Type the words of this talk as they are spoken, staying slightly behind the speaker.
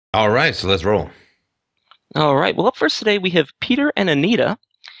All right, so let's roll. All right. Well, up first today we have Peter and Anita.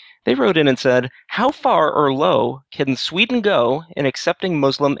 They wrote in and said, "How far or low can Sweden go in accepting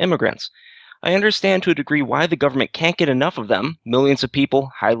Muslim immigrants? I understand to a degree why the government can't get enough of them. Millions of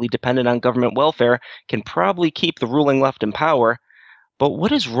people, highly dependent on government welfare, can probably keep the ruling left in power. But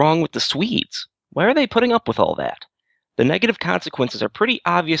what is wrong with the Swedes? Why are they putting up with all that? The negative consequences are pretty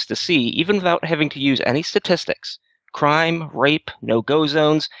obvious to see, even without having to use any statistics. Crime, rape, no-go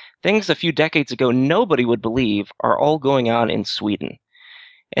zones, things a few decades ago nobody would believe are all going on in Sweden.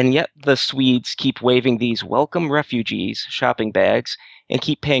 And yet the Swedes keep waving these welcome refugees shopping bags and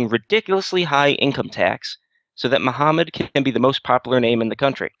keep paying ridiculously high income tax so that Mohammed can be the most popular name in the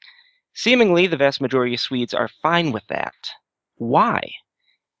country. Seemingly, the vast majority of Swedes are fine with that. Why?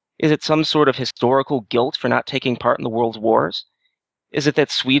 Is it some sort of historical guilt for not taking part in the world's wars? Is it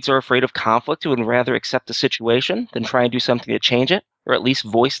that Swedes are afraid of conflict and would rather accept the situation than try and do something to change it, or at least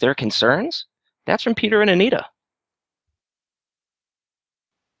voice their concerns? That's from Peter and Anita.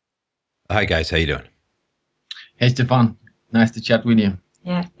 Hi guys, how you doing? Hey, Stefan. Nice to chat with you.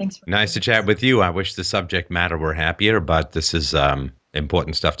 Yeah, thanks for Nice to chat with you. I wish the subject matter were happier, but this is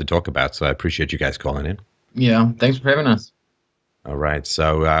important stuff to talk about, so I appreciate you guys calling in. Yeah, thanks for having us. All right,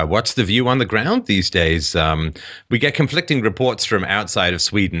 so what's the view on the ground these days? We get conflicting reports from outside of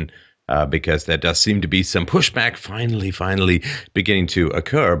Sweden because there does seem to be some pushback finally beginning to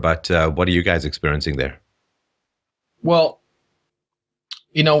occur, but what are you guys experiencing there? Well,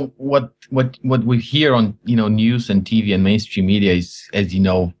 what we hear on news and TV and mainstream media is, as you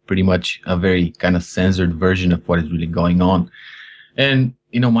know, pretty much a very kind of censored version of what is really going on. And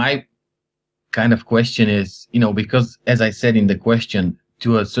my kind of question is, because as I said in the question,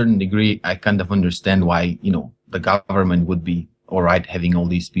 to a certain degree, I kind of understand why the government would be all right having all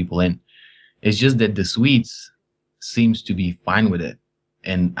these people in. It's just that the Swedes seems to be fine with it,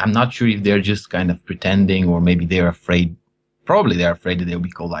 and I'm not sure if they're just kind of pretending, or maybe they're afraid. Probably they're afraid that they'll be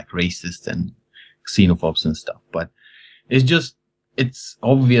called like racist and xenophobes and stuff. But it's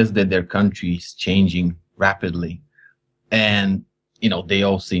obvious that their country is changing rapidly, and they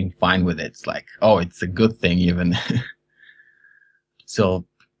all seem fine with it. It's like, oh, it's a good thing even. So,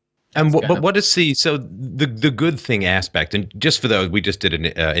 and what is the good thing aspect? And just for those, we just did an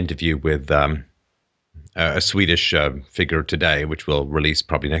interview with a Swedish figure today, which we'll release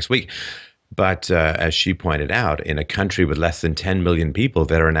probably next week. But as she pointed out, in a country with less than 10 million people,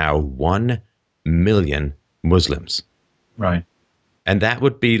 there are now 1 million Muslims. Right. And that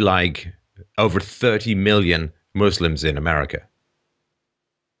would be like over 30 million Muslims in America.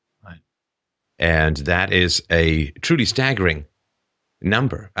 Right. And that is a truly staggering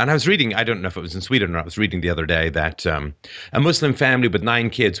number. And I was reading, I don't know if it was in Sweden or not, I was reading the other day that a Muslim family with 9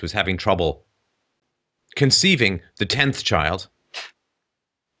 kids was having trouble conceiving the 10th child.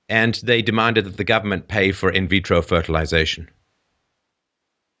 And they demanded that the government pay for in vitro fertilization.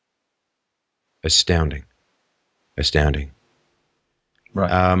 Astounding.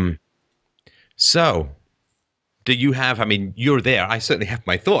 Right. So, do you have, I mean, you're there. I certainly have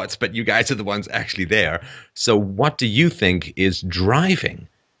my thoughts, but you guys are the ones actually there. So what do you think is driving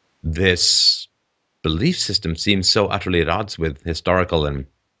this belief system? Seems so utterly at odds with historical and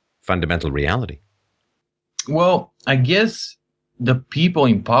fundamental reality. Well, I guess the people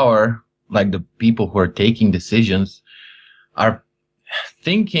in power, like the people who are taking decisions, are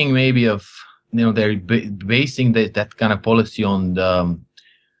thinking maybe of, they're basing that kind of policy on the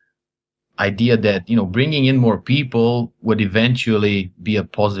idea that, bringing in more people would eventually be a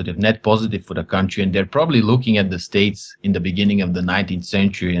net positive for the country. And they're probably looking at the States in the beginning of the 19th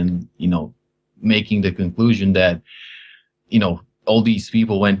century and, making the conclusion that, all these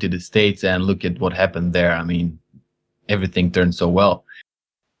people went to the States and look at what happened there. I mean, everything turned so well.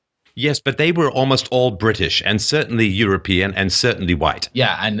 Yes, but they were almost all British and certainly European and certainly white.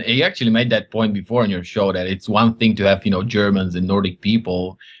 Yeah, and you actually made that point before on your show that it's one thing to have, Germans and Nordic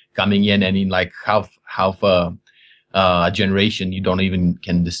people coming in, and in like half a generation, you don't even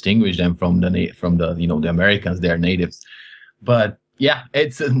can distinguish them from the Americans. They're natives. But yeah,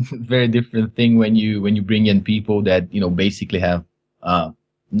 it's a very different thing when you bring in people that basically have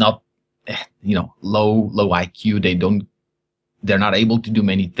not low IQ. They're not able to do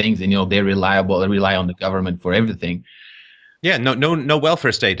many things, and they rely on the government for everything. Yeah, no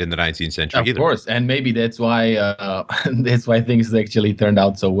welfare state in the 19th century either. Of course, and maybe that's why things actually turned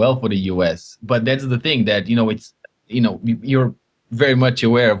out so well for the U.S. But that's the thing that it's you're very much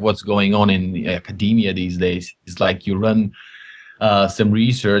aware of what's going on in academia these days. It's like you run some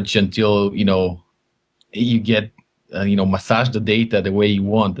research until you get massage the data the way you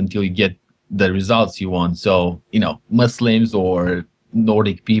want until you get the results you want. So Muslims or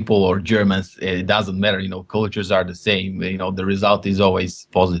Nordic people or Germans, it doesn't matter. Cultures are the same. The result is always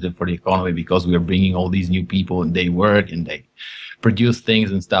positive for the economy because we are bringing all these new people and they work and they produce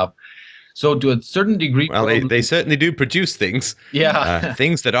things and stuff. So to a certain degree, well, they certainly do produce things. Yeah,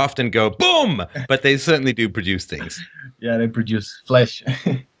 things that often go boom, but they certainly do produce things. Yeah, they produce flesh.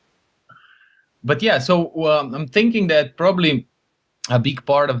 But yeah, so I'm thinking that probably a big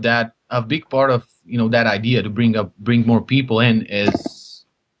part of that idea to bring more people in is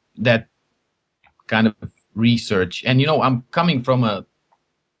that kind of research. And I'm coming from a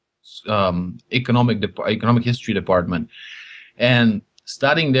economic history department, and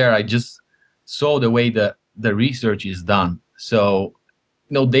studying there, I just saw the way the research is done. So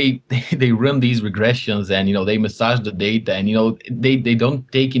they run these regressions, and they massage the data, and they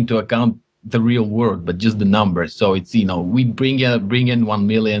don't take into account the real world, but just the numbers. So it's we bring in 1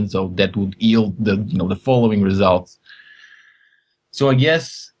 million, so that would yield the following results. So I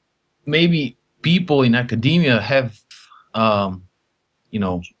guess maybe people in academia have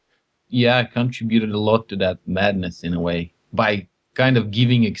contributed a lot to that madness in a way by kind of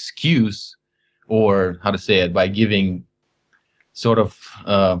giving excuse, or how to say it, by giving sort of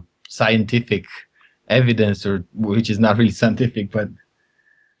scientific evidence, or which is not really scientific, but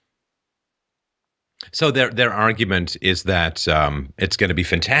so their argument is that it's going to be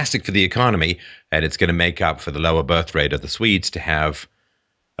fantastic for the economy, and it's going to make up for the lower birth rate of the Swedes to have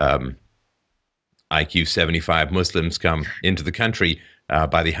IQ 75 Muslims come into the country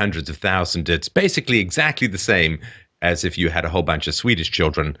by the hundreds of thousands. It's basically exactly the same as if you had a whole bunch of Swedish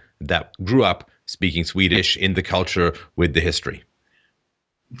children that grew up speaking Swedish in the culture with the history.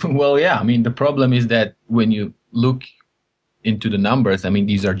 Well, yeah. I mean, the problem is that when you look into the numbers, I mean,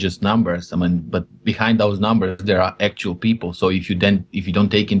 these are just numbers. I mean, but behind those numbers, there are actual people. So if you don't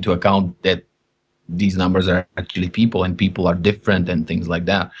take into account that these numbers are actually people and people are different and things like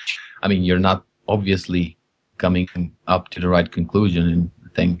that, I mean, you're not obviously coming up to the right conclusion in the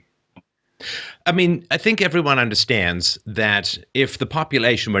thing. I mean, I think everyone understands that if the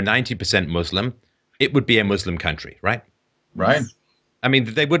population were 90% Muslim, it would be a Muslim country, right? Right. I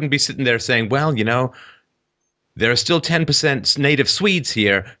mean, they wouldn't be sitting there saying, well, there are still 10% native Swedes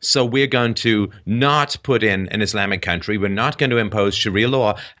here, so we're going to not put in an Islamic country. We're not going to impose Sharia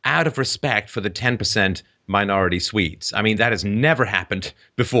law out of respect for the 10% minority Swedes. I mean, that has never happened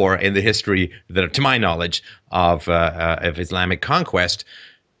before in the history, to my knowledge, of Islamic conquest.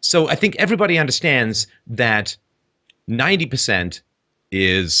 So I think everybody understands that 90%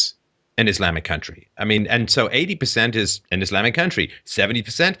 is an Islamic country. I mean, and so 80% is an Islamic country,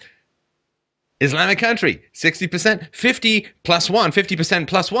 70% Islamic country, 60%, 50%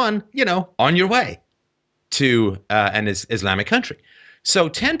 plus one, on your way to an Islamic country. So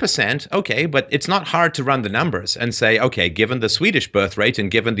 10%, okay, but it's not hard to run the numbers and say, okay, given the Swedish birth rate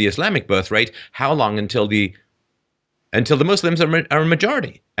and given the Islamic birth rate, how long until the Muslims are a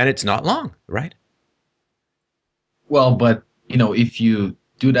majority? And it's not long, right? Well, but, if you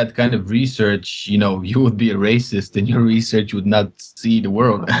do that kind of research, you would be a racist and your research would not see the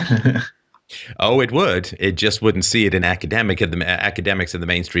world. Oh, it would. It just wouldn't see it in academics and the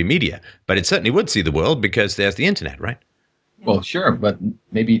mainstream media. But it certainly would see the world because there's the internet, right? Well, sure, but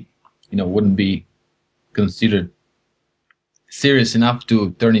maybe, wouldn't be considered serious enough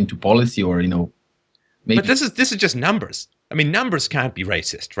to turn into policy, or, maybe. But this is just numbers. I mean, numbers can't be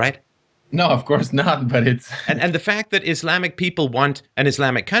racist, right? No, of course not, but it's... and the fact that Islamic people want an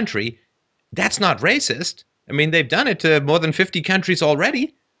Islamic country, that's not racist. I mean, they've done it to more than 50 countries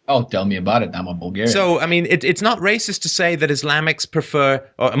already. Oh, tell me about it. I'm a Bulgarian. So, I mean, it's not racist to say that Islamics prefer,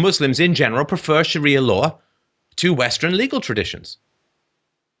 or Muslims in general, prefer Sharia law to Western legal traditions.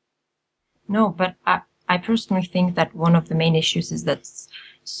 No, but I personally think that one of the main issues is that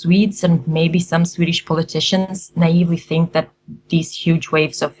Swedes and maybe some Swedish politicians naively think that these huge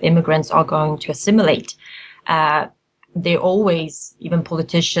waves of immigrants are going to assimilate. Even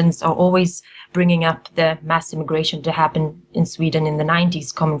politicians are always bringing up the mass immigration to happen in Sweden in the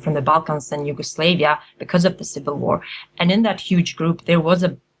 90s, coming from the Balkans and Yugoslavia because of the civil war. And in that huge group, there was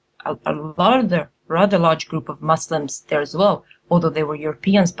a rather large group of Muslims there as well, although they were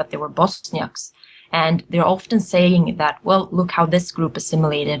Europeans, but they were Bosniaks. And they're often saying that, well, look how this group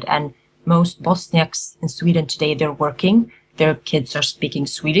assimilated. And most Bosniaks in Sweden today, they're working. Their kids are speaking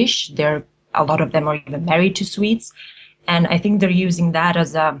Swedish. A lot of them are even married to Swedes. And I think they're using that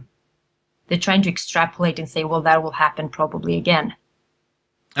as they're trying to extrapolate and say, well, that will happen probably again.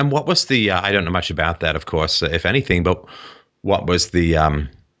 And what was the, I don't know much about that, of course, if anything, but what was the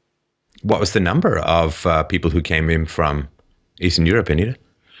number of people who came in from Eastern Europe, Anita?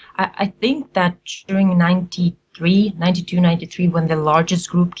 I think that during 92 92, 93, when the largest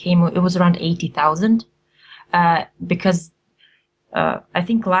group came, it was around 80,000. Because I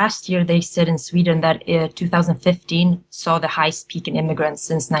think last year they said in Sweden that 2015 saw the highest peak in immigrants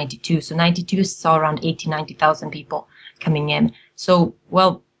since 92. So 92 saw around 80, 90,000 people coming in. So,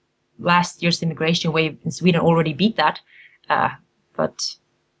 well, last year's immigration wave in Sweden already beat that. But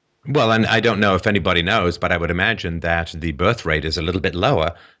well, and I don't know if anybody knows, but I would imagine that the birth rate is a little bit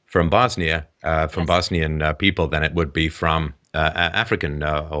lower from Bosnia, from Bosnian people than it would be from African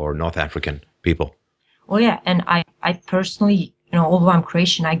or North African people. Well, yeah, and I personally, although I'm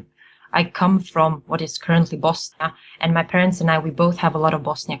Croatian, I come from what is currently Bosnia, and my parents and I, we both have a lot of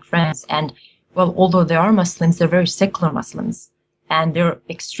Bosniak friends. And, well, although they are Muslims, they're very secular Muslims, and they're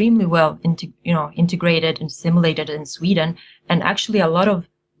extremely well integrated and assimilated in Sweden. And actually, a lot of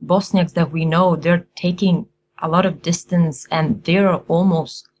Bosniaks that we know, they're taking a lot of distance, and they're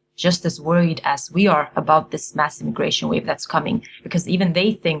almost just as worried as we are about this mass immigration wave that's coming, because even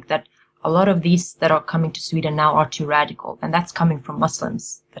they think that a lot of these that are coming to Sweden now are too radical, and that's coming from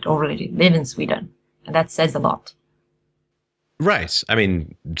Muslims that already live in Sweden, and that says a lot. Right. I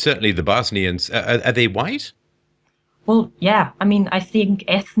mean, certainly the Bosnians, are they white? Well, yeah. I mean, I think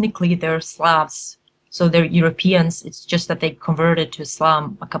ethnically they're Slavs, so they're Europeans. It's just that they converted to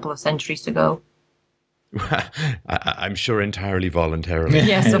Islam a couple of centuries ago. I'm sure entirely voluntarily.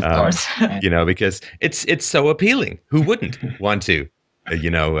 Yes, of course. Because it's so appealing. Who wouldn't want to?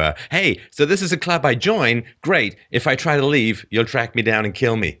 Hey, so this is a club I join. Great. If I try to leave, you'll track me down and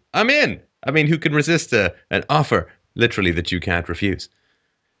kill me. I'm in. I mean, who can resist an offer, literally, that you can't refuse?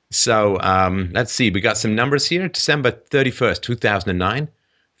 So let's see. We got some numbers here. December 31st, 2009.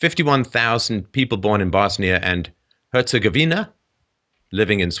 51,000 people born in Bosnia and Herzegovina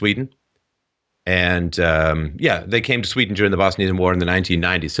living in Sweden. And they came to Sweden during the Bosnian War in the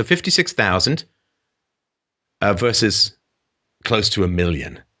 1990s. So 56,000 versus close to 1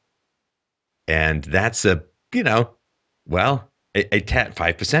 million. And that's a tad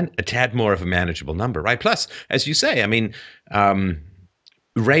 5%, a tad more of a manageable number, right? Plus, as you say, I mean,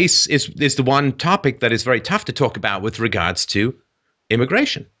 race is the one topic that is very tough to talk about with regards to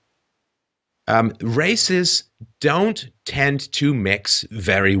immigration. Races don't tend to mix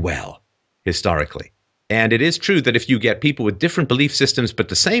very well historically. And it is true that if you get people with different belief systems but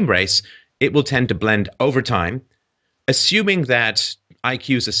the same race, it will tend to blend over time, assuming that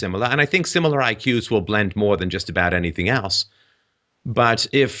IQs are similar. And I think similar IQs will blend more than just about anything else. But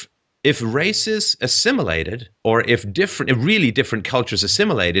if races assimilated, or if really different cultures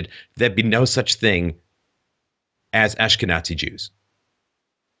assimilated, there'd be no such thing as Ashkenazi Jews.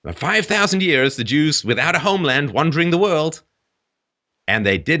 For 5,000 years, the Jews without a homeland wandering the world, and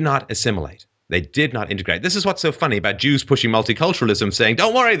they did not assimilate. They did not integrate. This is what's so funny about Jews pushing multiculturalism, saying,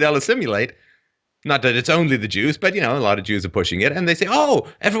 don't worry, they'll assimilate. Not that it's only the Jews, but, a lot of Jews are pushing it. And they say, oh,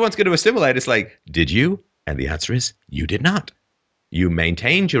 everyone's going to assimilate. It's like, did you? And the answer is, you did not. You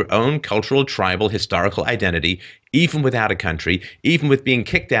maintained your own cultural, tribal, historical identity, even without a country, even with being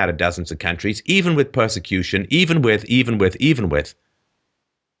kicked out of dozens of countries, even with persecution, even with.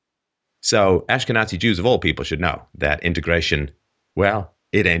 So Ashkenazi Jews of all people should know that integration, well,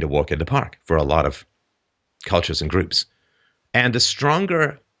 it ain't a walk in the park for a lot of cultures and groups. And the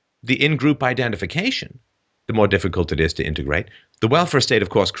stronger the in-group identification, the more difficult it is to integrate. The welfare state, of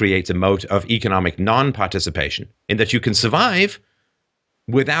course, creates a mode of economic non-participation in that you can survive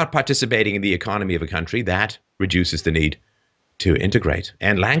without participating in the economy of a country. That reduces the need to integrate.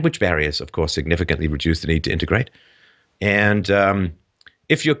 And language barriers, of course, significantly reduce the need to integrate. And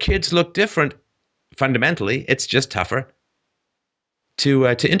if your kids look different, fundamentally, it's just tougher to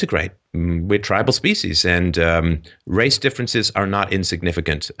integrate. We're tribal species, and race differences are not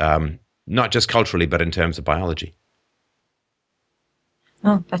insignificant, not just culturally, but in terms of biology.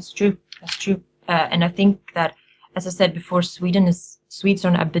 No, that's true. That's true. And I think that, as I said before, Swedes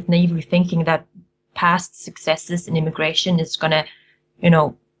are a bit naively thinking that past successes in immigration is going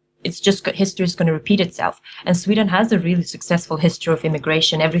to, it's just history is going to repeat itself. And Sweden has a really successful history of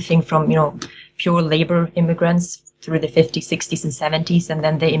immigration, everything from, pure labor immigrants through the 50s, 60s, and 70s, and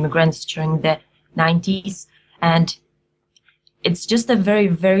then the immigrants during the 90s. And it's just a very,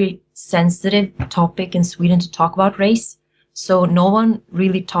 very sensitive topic in Sweden to talk about race. So no one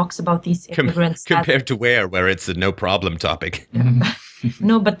really talks about these immigrants. Compared to where it's a no problem topic.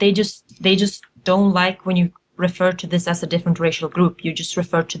 No, but they just don't like when you refer to this as a different racial group. You just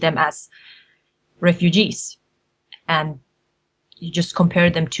refer to them as refugees. And you just compare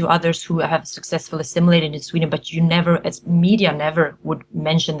them to others who have successfully assimilated in Sweden, but you never, as media never would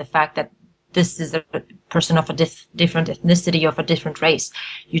mention the fact that this is a person of a different ethnicity, of a different race.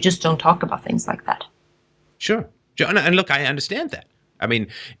 You just don't talk about things like that. Sure. And look, I understand that. I mean,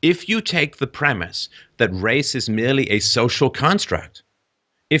 if you take the premise that race is merely a social construct,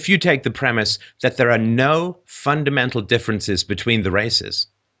 if you take the premise that there are no fundamental differences between the races,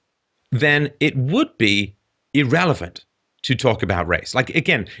 then it would be irrelevant to talk about race. Like,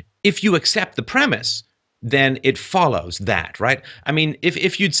 again, if you accept the premise, then it follows that, right? I mean,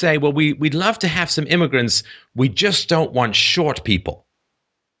 if you'd say, well, we'd love to have some immigrants, we just don't want short people,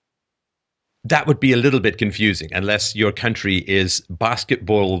 that would be a little bit confusing unless your country is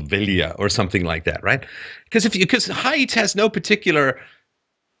Basketballville or something like that, right? Because height has no particular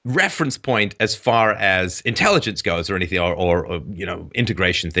reference point as far as intelligence goes or anything, or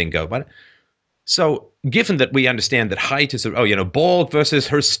integration thing go. But so given that we understand that height is bald versus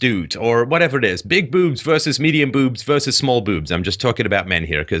hirsute or whatever it is, big boobs versus medium boobs versus small boobs. I'm just talking about men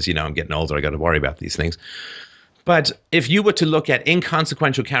here because I'm getting older. I got to worry about these things. But if you were to look at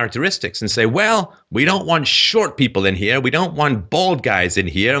inconsequential characteristics and say, well, we don't want short people in here, we don't want bald guys in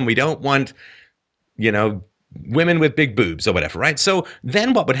here, and we don't want, women with big boobs or whatever, right? So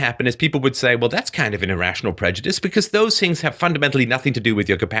then what would happen is people would say, well, that's kind of an irrational prejudice because those things have fundamentally nothing to do with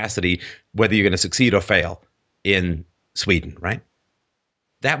your capacity, whether you're going to succeed or fail in Sweden, right?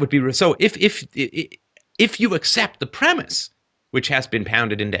 That would be so. If you accept the premise, which has been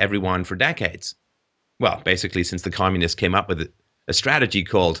pounded into everyone for decades, well, basically since the communists came up with a strategy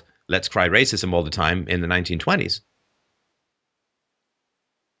called "Let's cry racism" all the time in the 1920s.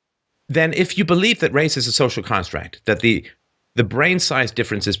 Then if you believe that race is a social construct, that the brain size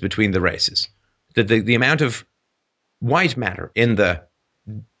differences between the races, that the amount of white matter in the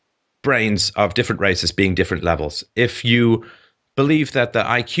brains of different races being different levels, if you believe that the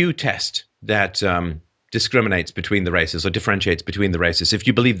IQ test that discriminates between the races or differentiates between the races, if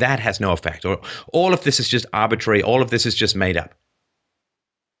you believe that has no effect, or all of this is just arbitrary, all of this is just made up,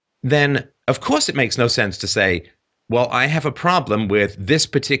 then of course it makes no sense to say, well, I have a problem with this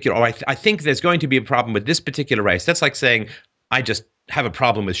particular, or I think there's going to be a problem with this particular race. That's like saying, I just have a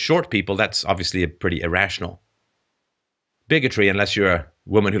problem with short people. That's obviously a pretty irrational bigotry, unless you're a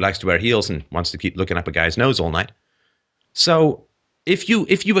woman who likes to wear heels and wants to keep looking up a guy's nose all night. So if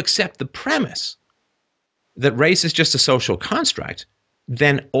you accept the premise that race is just a social construct,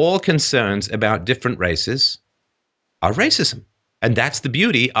 then all concerns about different races are racism. And that's the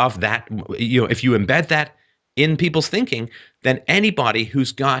beauty of that. If you embed that in people's thinking, then anybody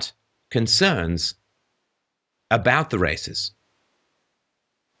who's got concerns about the races,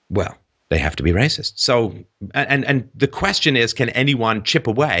 well, they have to be racist. So, and the question is, can anyone chip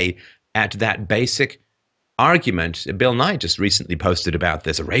away at that basic argument? Bill Nye just recently posted about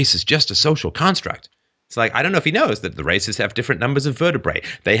this. A race is just a social construct. It's like, I don't know if he knows that the races have different numbers of vertebrae.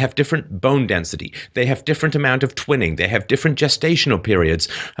 They have different bone density. They have different amount of twinning. They have different gestational periods.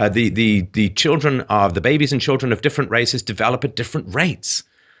 The children of the babies and children of different races develop at different rates.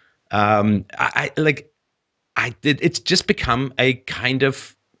 It's just become a kind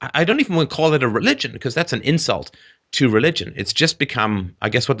of, I don't even want to call it a religion because that's an insult to religion. It's just become, I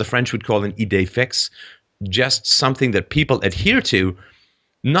guess, what the French would call an idée fixe, just something that people adhere to,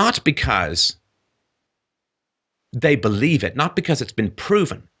 not because they believe it, not because it's been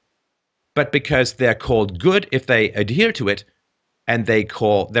proven, but because they're called good if they adhere to it, and they're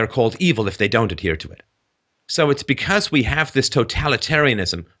called evil if they don't adhere to it. So it's because we have this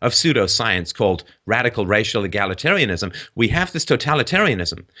totalitarianism of pseudoscience called radical racial egalitarianism. We have this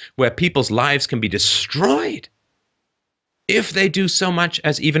totalitarianism where people's lives can be destroyed if they do so much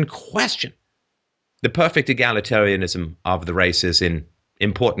as even question the perfect egalitarianism of the races in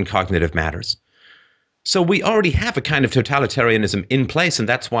important cognitive matters. So we already have a kind of totalitarianism in place, and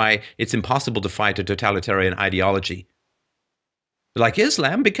that's why it's impossible to fight a totalitarian ideology like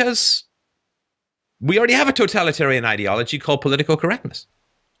Islam, because we already have a totalitarian ideology called political correctness.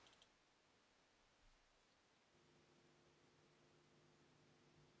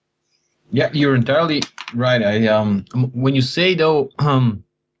 Yeah, you're entirely right. When you say though, when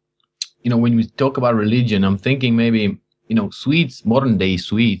we talk about religion, I'm thinking maybe, Swedes, modern day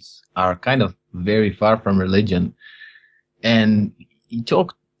Swedes are kind of very far from religion. And you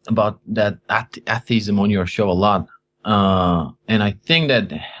talked about that atheism on your show a lot. And I think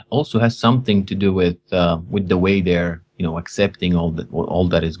that also has something to do with the way they're, accepting all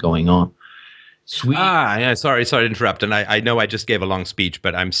that is going on. Yeah, sorry to interrupt. And I know I just gave a long speech,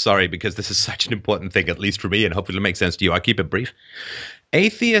 but I'm sorry because this is such an important thing, at least for me, and hopefully it'll make sense to you. I'll keep it brief.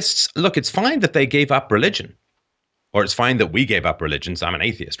 Atheists, look, it's fine that they gave up religion, or it's fine that we gave up religion. So I'm an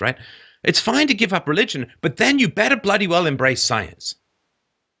atheist, right? It's fine to give up religion, but then you better bloody well embrace science.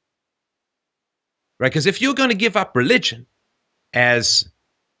 Right? Because if you're going to give up religion as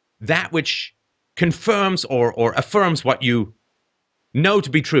that which confirms or affirms what you know to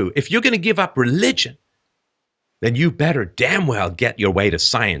be true. If you're going to give up religion, then you better damn well get your way to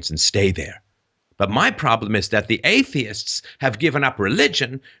science and stay there. But my problem is that the atheists have given up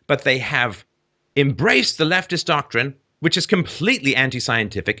religion, but they have embraced the leftist doctrine, which is completely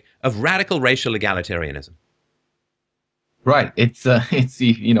anti-scientific, of radical racial egalitarianism. Right. It's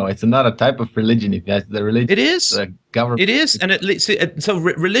it's another type of religion. If that's the religion, it is government. It is, and so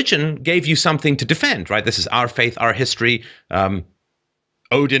religion gave you something to defend, right? This is our faith, our history.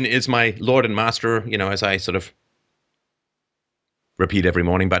 Odin is my Lord and Master, as I sort of repeat every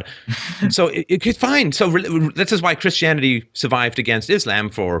morning. But so it's fine. So this is why Christianity survived against Islam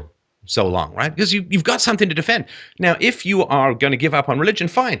for so long, right? Because you've got something to defend. Now, if you are going to give up on religion,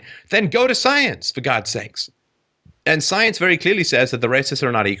 fine. Then go to science, for God's sakes. And science very clearly says that the races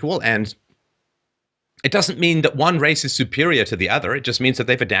are not equal, and it doesn't mean that one race is superior to the other. It just means that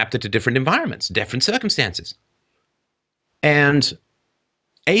they've adapted to different environments, different circumstances. And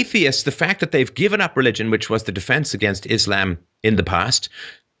atheists, the fact that they've given up religion, which was the defense against Islam in the past,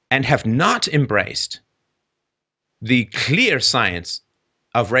 and have not embraced the clear science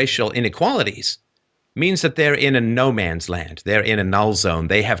of racial inequalities, means that they're in a no man's land. They're in a null zone.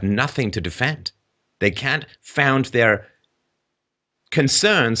 They have nothing to defend. They can't found their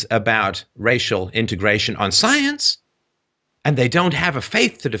concerns about racial integration on science, and they don't have a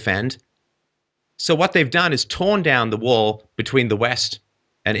faith to defend. So what they've done is torn down the wall between the West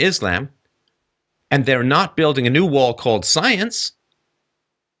and Islam, and they're not building a new wall called science.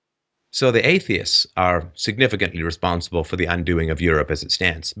 So the atheists are significantly responsible for the undoing of Europe as it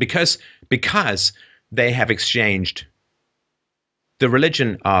stands, because they have exchanged the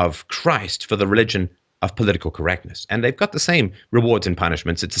religion of Christ for the religion of political correctness. And they've got the same rewards and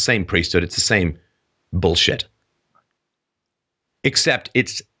punishments. It's the same priesthood. It's the same bullshit. Except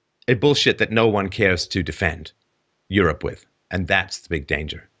it's a bullshit that no one cares to defend Europe with. And that's the big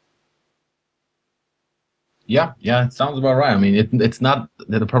danger. Yeah, it sounds about right. I mean, it's not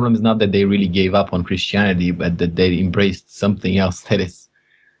that the problem is not that they really gave up on Christianity, but that they embraced something else that is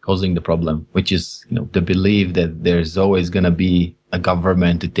causing the problem, which is, the belief that there's always going to be a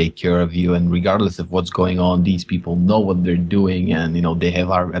government to take care of you, and regardless of what's going on, these people know what they're doing, and they have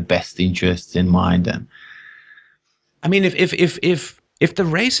our best interests in mind. And I mean, if the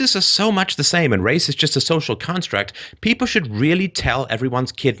races are so much the same, and race is just a social construct, people should really tell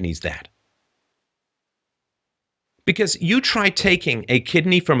everyone's kidneys that. Because you try taking a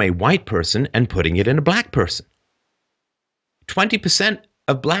kidney from a white person and putting it in a black person. 20%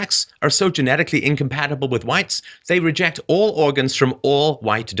 of blacks are so genetically incompatible with whites, they reject all organs from all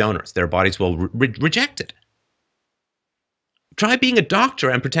white donors. Their bodies will reject it. Try being a doctor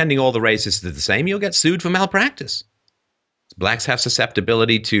and pretending all the races are the same. You'll get sued for malpractice. Blacks have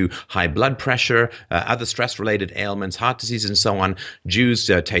susceptibility to high blood pressure, other stress-related ailments, heart disease, and so on. Jews,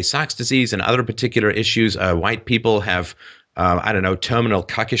 Tay-Sachs disease and other particular issues. White people have, terminal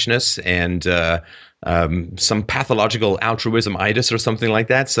cuckishness and some pathological altruism-itis or something like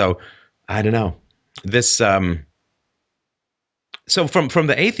that. So, I don't know. This. So from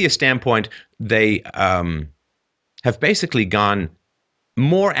the atheist standpoint, they have basically gone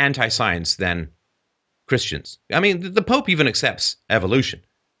more anti-science than Christians. I mean, the Pope even accepts evolution.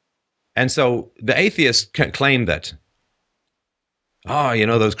 And so the atheists claim that,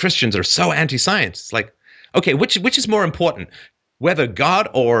 those Christians are so anti-science. It's like, okay, which is more important? Whether God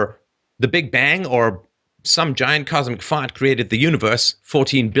or the Big Bang or some giant cosmic fart created the universe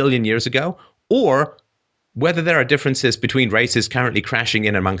 14 billion years ago, or whether there are differences between races currently crashing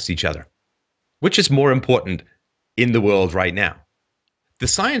in amongst each other? Which is more important in the world right now? The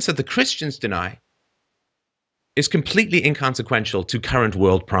science that the Christians deny is completely inconsequential to current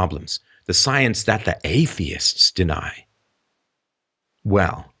world problems. The science that the atheists deny,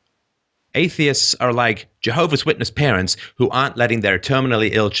 well, atheists are like Jehovah's Witness parents who aren't letting their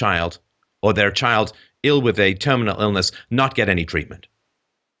terminally ill child or their child ill with a terminal illness not get any treatment.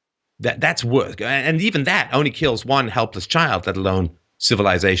 That's worse. And even that only kills one helpless child, let alone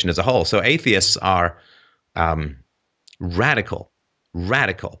civilization as a whole. So atheists are radical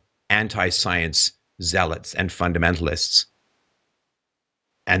anti-science zealots and fundamentalists.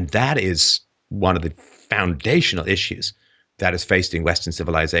 And that is one of the foundational issues that is facing Western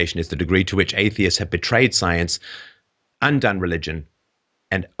civilization, is the degree to which atheists have betrayed science, undone religion,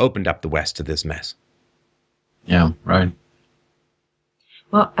 and opened up the West to this mess. Yeah, right.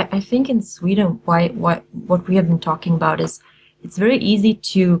 Well, I think in Sweden, what we have been talking about is it's very easy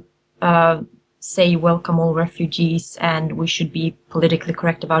to say welcome all refugees and we should be politically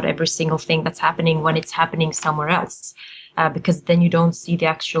correct about every single thing that's happening when it's happening somewhere else. because then you don't see the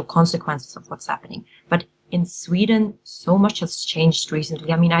actual consequences of what's happening. But in Sweden, so much has changed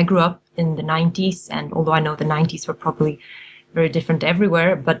recently. I mean, I grew up in the 90s, and although I know the 90s were probably very different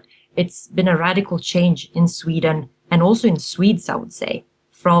everywhere, but it's been a radical change in Sweden and also in Swedes, I would say,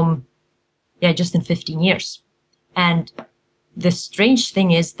 from, just in 15 years. And the strange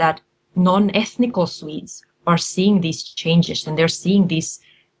thing is that non-ethnical Swedes are seeing these changes, and they're seeing these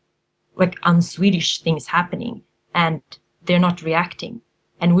like un-Swedish things happening, and they're not reacting.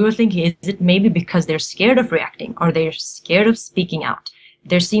 And we were thinking, is it maybe because they're scared of reacting, or they're scared of speaking out?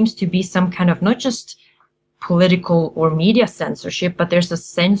 There seems to be some kind of not just political or media censorship, but there's a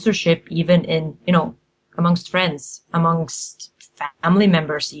censorship even in, amongst friends, amongst family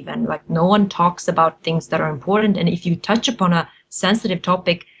members even. Like, no one talks about things that are important. And if you touch upon a sensitive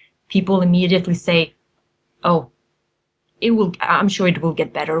topic, people immediately say, oh, I'm sure it will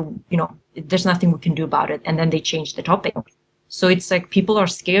get better. There's nothing we can do about it. And then they change the topic. So it's like people are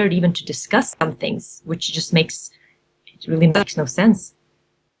scared even to discuss some things, which just really makes no sense.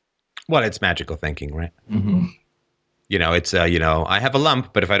 Well, it's magical thinking, right? Mm-hmm. It's, I have a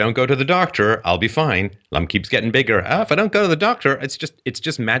lump, but if I don't go to the doctor, I'll be fine. Lump keeps getting bigger. If I don't go to the doctor, it's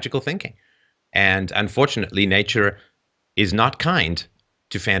just magical thinking. And unfortunately, nature is not kind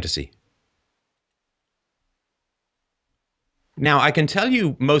to fantasy. Now, I can tell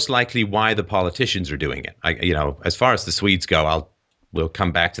you most likely why the politicians are doing it. As far as the Swedes go, we'll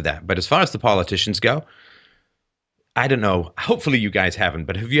come back to that. But as far as the politicians go, I don't know. Hopefully you guys haven't,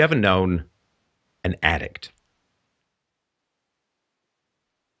 but have you ever known an addict?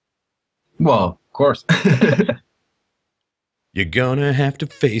 Well, of course. You're gonna have to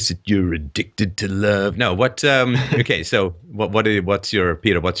face it. You're addicted to love. No, what? Okay, so what's your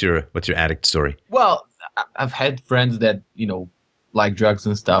addict story? Well, I've had friends that like drugs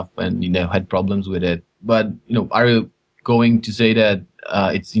and stuff, and had problems with it. But are you going to say that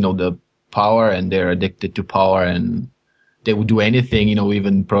it's the power, and they're addicted to power, and they would do anything,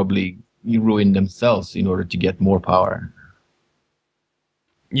 even probably ruin themselves in order to get more power?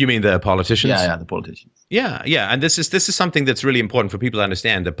 You mean the politicians? Yeah, the politicians. Yeah, and this is something that's really important for people to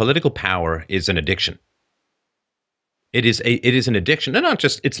understand. That political power is an addiction. It is an addiction, and not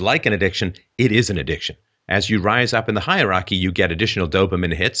just it's like an addiction. It is an addiction. As you rise up in the hierarchy, you get additional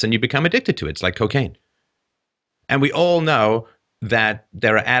dopamine hits, and you become addicted to it. It's like cocaine. And we all know that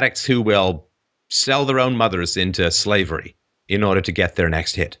there are addicts who will sell their own mothers into slavery in order to get their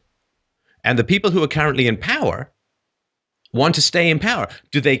next hit. And the people who are currently in power want to stay in power.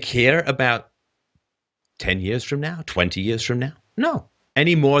 Do they care about 10 years from now, 20 years from now? No,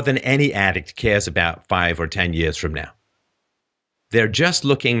 any more than any addict cares about 5 or 10 years from now. They're just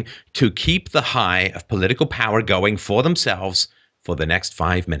looking to keep the high of political power going for themselves for the next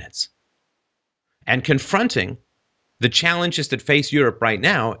 5 minutes. And confronting the challenges that face Europe right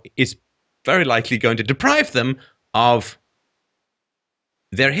now is very likely going to deprive them of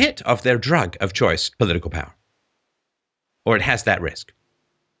their hit, of their drug of choice, political power. Or it has that risk.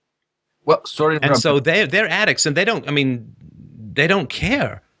 Well, sorry. And so they're addicts, and they don't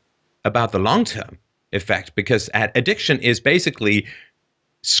care about the long-term effect, because addiction is basically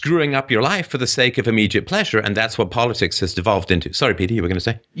screwing up your life for the sake of immediate pleasure, and that's what politics has devolved into. Sorry, Peter, you were going to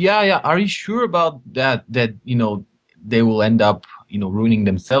say? Yeah. Are you sure about that? That they will end up ruining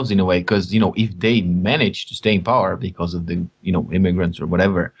themselves in a way, because if they manage to stay in power because of the immigrants or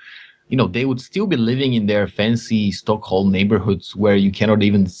whatever, they would still be living in their fancy Stockholm neighborhoods where you cannot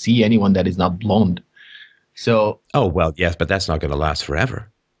even see anyone that is not blonde. So, oh well, yes, but that's not going to last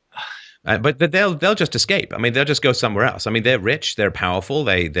forever. But they'll just escape. I mean, they'll just go somewhere else. I mean, they're rich, they're powerful,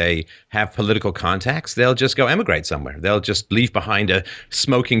 they have political contacts. They'll just go emigrate somewhere. They'll just leave behind a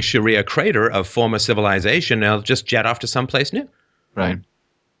smoking Sharia crater of former civilization. They'll just jet off to someplace new. Right.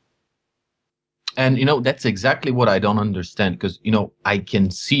 And that's exactly what I don't understand, because I can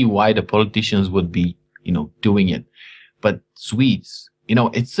see why the politicians would be doing it, but Swedes,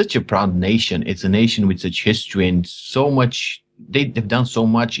 it's such a proud nation. It's a nation with such history and so much. They've done so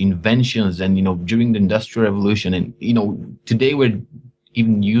much inventions, and during the Industrial Revolution, and today we're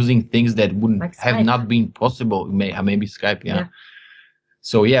even using things that wouldn't like have Skype. not been possible. Maybe Skype, yeah.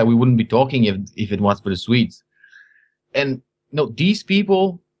 So yeah, we wouldn't be talking if it was for the Swedes. And these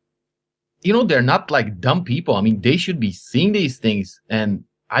people, they're not like dumb people. I mean, they should be seeing these things, and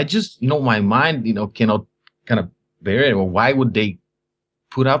I just my mind cannot kind of bear it. Or why would they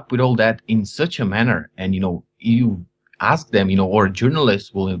put up with all that in such a manner? And you ask them, or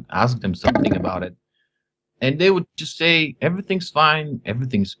journalists will ask them something about it, and they would just say everything's fine,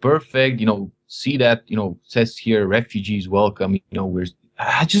 everything's perfect. See that says here refugees welcome.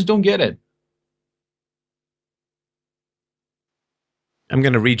 I just don't get it. I'm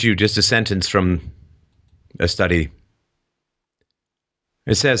going to read you just a sentence from a study.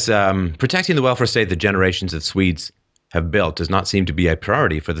 It says, protecting the welfare state that generations of Swedes have built does not seem to be a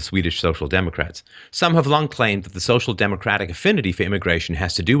priority for the Swedish Social Democrats. Some have long claimed that the Social Democratic affinity for immigration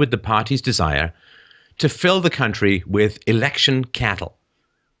has to do with the party's desire to fill the country with election cattle.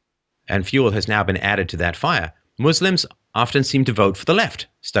 And fuel has now been added to that fire. Muslims often seem to vote for the left,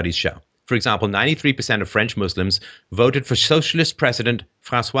 studies show. For example, 93% of French Muslims voted for socialist President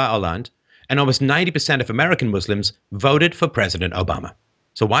François Hollande, and almost 90% of American Muslims voted for President Obama.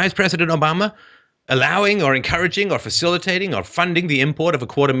 So why is President Obama allowing or encouraging or facilitating or funding the import of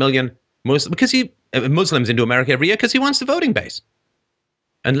 250,000 Muslims into America every year? Because he wants the voting base.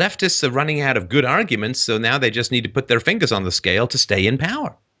 And leftists are running out of good arguments, so now they just need to put their fingers on the scale to stay in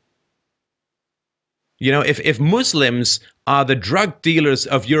power. You know, if Muslims are the drug dealers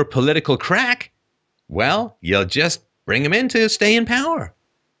of your political crack, well, you'll just bring them in to stay in power.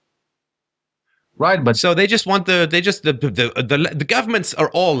 Right, but so they just want the governments are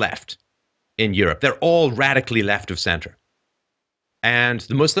all left in Europe. They're all radically left of center, and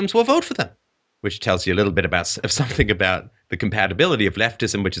the Muslims will vote for them, which tells you a little bit about something about the compatibility of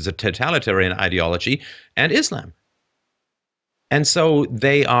leftism, which is a totalitarian ideology, and Islam. And so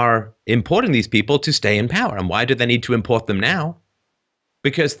they are importing these people to stay in power. And why do they need to import them now?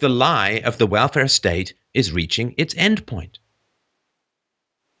 Because the lie of the welfare state is reaching its end point.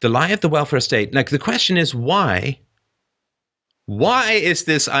 The lie of the welfare state. Like, the question is why? Why is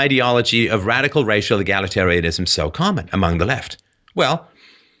this ideology of radical racial egalitarianism so common among the left? Well,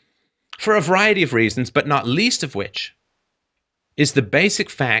 for a variety of reasons, but not least of which is the basic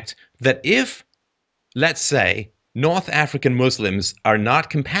fact that if, let's say, North African Muslims are not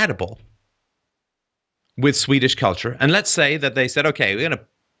compatible with Swedish culture, and let's say that they said, okay, we're going to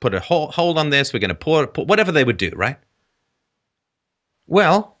put a hold on this, we're going to put whatever they would do, right?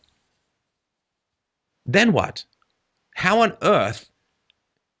 Well, then what? How on earth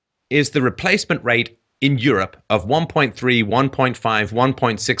is the replacement rate in Europe of 1.3, 1.5,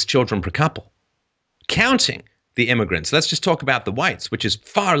 1.6 children per couple, counting the immigrants? Let's just talk about the whites, which is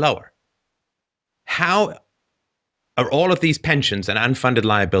far lower. How are all of these pensions and unfunded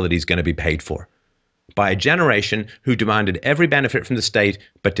liabilities going to be paid for by a generation who demanded every benefit from the state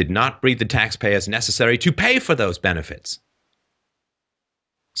but did not breed the taxpayers necessary to pay for those benefits?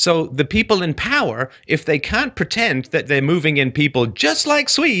 So the people in power, if they can't pretend that they're moving in people just like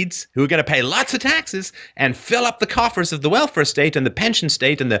Swedes who are going to pay lots of taxes and fill up the coffers of the welfare state and the pension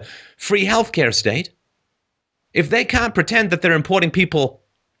state and the free healthcare state, if they can't pretend that they're importing people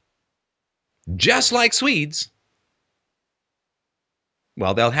just like Swedes,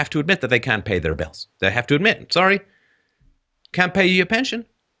 well, they'll have to admit that they can't pay their bills. They have to admit, sorry, can't pay you your pension.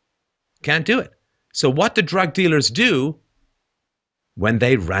 Can't do it. So what do drug dealers do when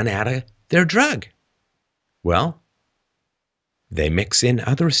they run out of their drug? Well, they mix in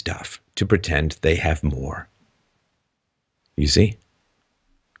other stuff to pretend they have more. You see?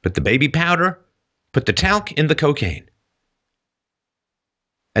 Put the baby powder, put the talc in the cocaine.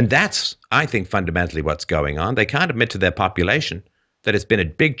 And that's, I think, fundamentally what's going on. They can't admit to their population that it's been a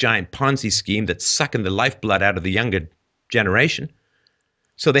big, giant Ponzi scheme that's sucking the lifeblood out of the younger generation.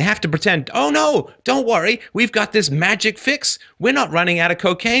 So they have to pretend, oh no, don't worry, we've got this magic fix. We're not running out of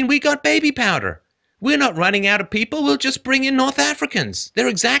cocaine, we got baby powder. We're not running out of people, we'll just bring in North Africans. They're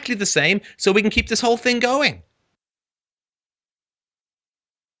exactly the same, so we can keep this whole thing going.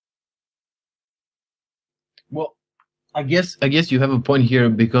 Well, I guess you have a point here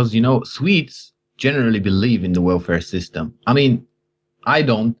because, you know, Swedes generally believe in the welfare system. I mean, I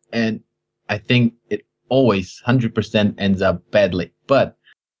don't, and I think it always 100% ends up badly. But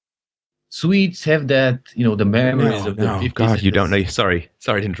Swedes have that, you know, the memories of the 50s. God, you don't know. Sorry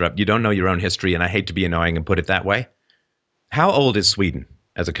to interrupt. You don't know your own history, and I hate to be annoying and put it that way. How old is Sweden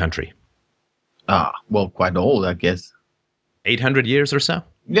as a country? Well, quite old, I guess. 800 years or so?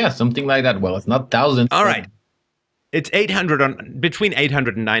 Yeah, something like that. Well, it's not thousands. All right. It's between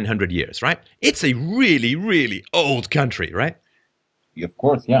 800 and 900 years, right? It's a really, really old country, right? Of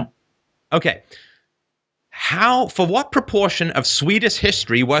course, yeah. Okay. For what proportion of Swedish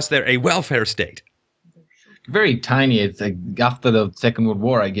history was there a welfare state? Very tiny. It's like after the Second World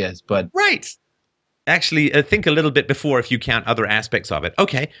War, I guess, but... Right. Actually, I think a little bit before if you count other aspects of it.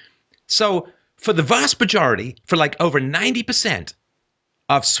 Okay. So for the vast majority, for like over 90%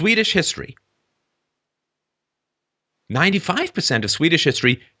 of Swedish history, 95% of Swedish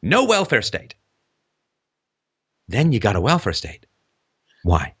history, no welfare state. Then you got a welfare state.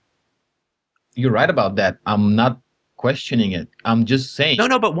 Why? You're right about that. I'm not questioning it. I'm just saying.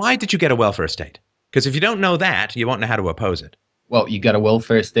 No, but why did you get a welfare state? Because if you don't know that, you won't know how to oppose it. Well, you got a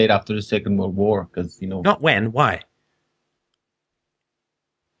welfare state after the Second World War, because Not when, why?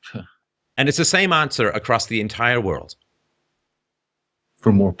 And it's the same answer across the entire world.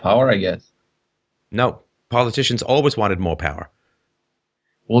 for more power, I guess. No, politicians always wanted more power.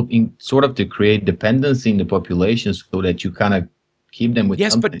 Well, in sort of to create dependency in the population so that you kind of keep them with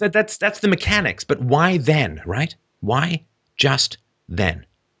Yes, something. but that's the mechanics. But why then, right? Why just then?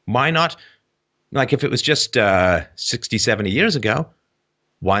 Why not, like if it was just 60, 70 years ago,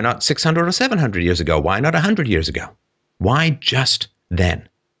 why not 600 or 700 years ago? Why not 100 years ago? Why just then?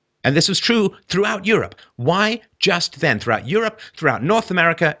 And this was true throughout Europe. Why just then? Throughout Europe, throughout North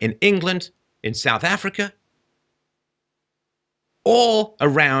America, in England, in South Africa, all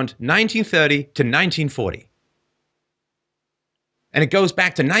around 1930 to 1940. And it goes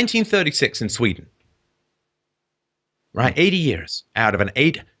back to 1936 in Sweden. Right? 80 years out of an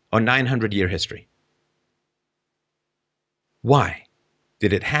 800 or 900 year history. Why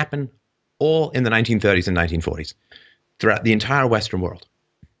did it happen all in the 1930s and 1940s throughout the entire Western world?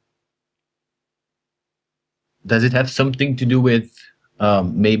 Does it have something to do with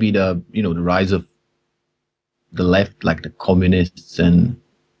maybe the rise of the left, like the communists and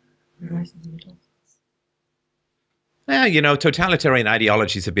Yeah, totalitarian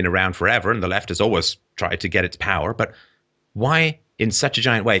ideologies have been around forever, and the left has always tried to get its power. But why in such a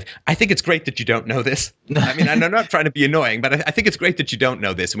giant wave? I think it's great that you don't know this. I mean, I'm not trying to be annoying, but I think it's great that you don't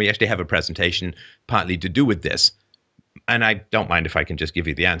know this, and we actually have a presentation partly to do with this. And I don't mind if I can just give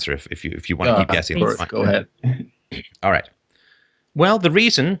you the answer if you want to keep guessing. Go ahead. All right. Well, the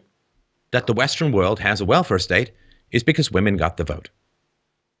reason that the Western world has a welfare state is because women got the vote.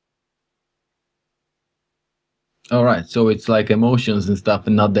 All right. So it's like emotions and stuff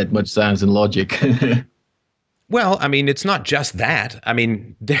and not that much science and logic. Well, I mean, it's not just that. I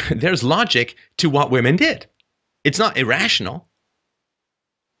mean, there's logic to what women did. It's not irrational,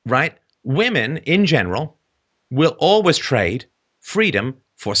 right? Women, in general, will always trade freedom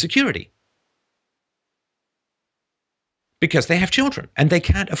for security because they have children and they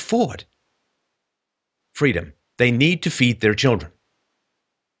can't afford freedom. They need to feed their children.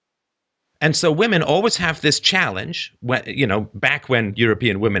 And so women always have this challenge, back when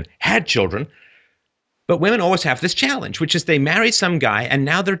European women had children, but women always have this challenge, which is they marry some guy and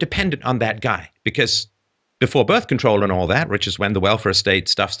now they're dependent on that guy because before birth control and all that, which is when the welfare state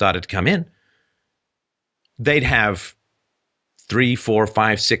stuff started to come in, they'd have 3, 4,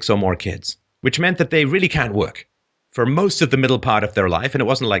 5, 6 or more kids, which meant that they really can't work for most of the middle part of their life. And it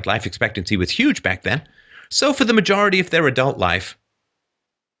wasn't like life expectancy was huge back then. So for the majority of their adult life,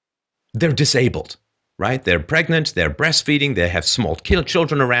 they're disabled, right? They're pregnant, they're breastfeeding, they have small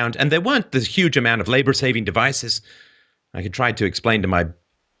children around, and there weren't this huge amount of labor-saving devices. I tried to explain to my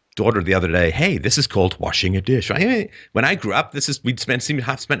daughter the other day, hey, this is called washing a dish. Right? When I grew up, we'd spent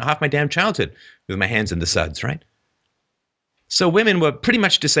half my damn childhood with my hands in the suds, right? So women were pretty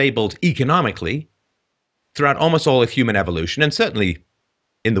much disabled economically throughout almost all of human evolution, and certainly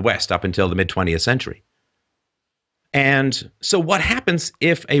in the West up until the mid-20th century. And so what happens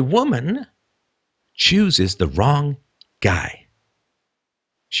if a woman chooses the wrong guy?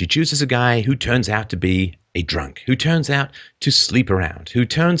 She chooses a guy who turns out to be a drunk, who turns out to sleep around, who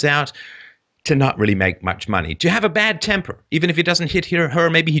turns out to not really make much money, to have a bad temper. Even if he doesn't hit her,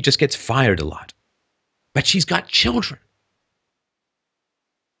 maybe he just gets fired a lot. But she's got children.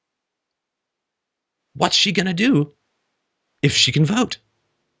 What's she going to do if she can vote?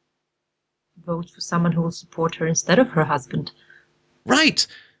 Vote for someone who will support her instead of her husband. Right.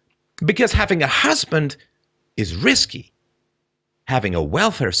 Because having a husband is risky. Having a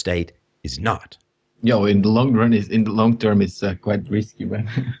welfare state is not. In the long term, it's quite risky, man.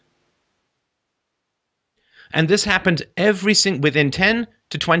 And this happened within 10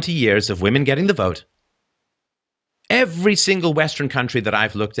 to 20 years of women getting the vote. Every single Western country that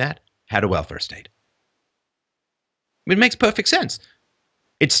I've looked at had a welfare state. It makes perfect sense.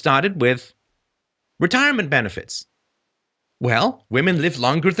 It started with retirement benefits. Well, women live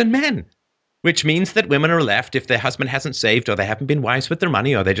longer than men, which means that women are left, if their husband hasn't saved or they haven't been wise with their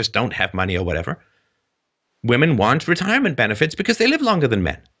money or they just don't have money or whatever, women want retirement benefits because they live longer than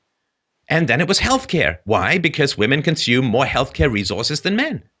men. And then it was healthcare. Why? Because women consume more healthcare resources than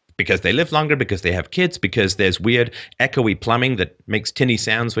men. Because they live longer, because they have kids, because there's weird echoey plumbing that makes tinny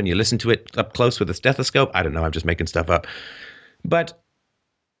sounds when you listen to it up close with a stethoscope. I don't know, I'm just making stuff up. But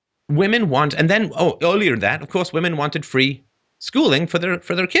women want, and then earlier than that, of course, women wanted free schooling for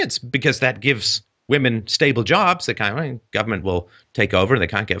their kids because that gives women stable jobs. The government will take over, they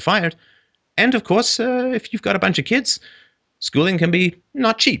can't get fired. And of course, if you've got a bunch of kids, schooling can be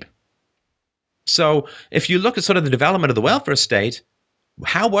not cheap. So if you look at sort of the development of the welfare state,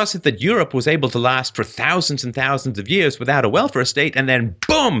 how was it that Europe was able to last for thousands and thousands of years without a welfare state, and then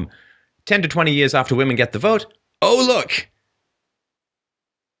boom, 10 to 20 years after women get the vote, oh look,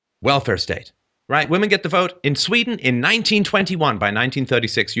 welfare state, right? Women get the vote. In Sweden in 1921, by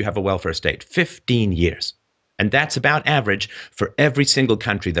 1936, you have a welfare state, 15 years. And that's about average for every single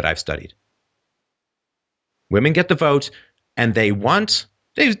country that I've studied. Women get the vote, and they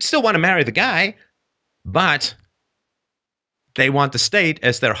still want to marry the guy, but they want the state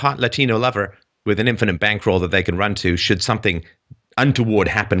as their hot Latino lover with an infinite bankroll that they can run to should something untoward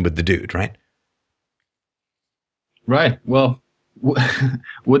happen with the dude, right? Right. Well,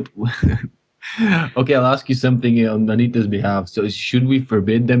 what? Okay, I'll ask you something on Anita's behalf. So, should we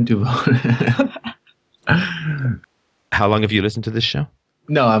forbid them to vote? How long have you listened to this show?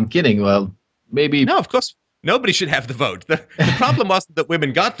 No, I'm kidding. Well, maybe. No, of course. Nobody should have the vote. The problem wasn't that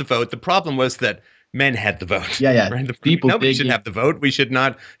women got the vote. The problem was that men had the vote. Yeah. Right? Nobody should have the vote. We should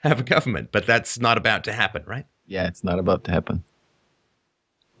not have a government. But that's not about to happen, right? Yeah, it's not about to happen.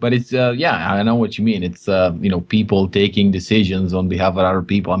 But it's, I know what you mean. It's, people taking decisions on behalf of other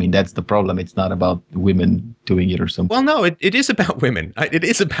people. I mean, that's the problem. It's not about women doing it or something. Well, no, it is about women. It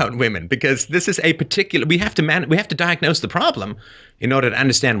is about women because this is a particular, we have to diagnose the problem in order to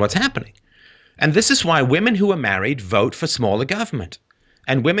understand what's happening. And this is why women who are married vote for smaller government.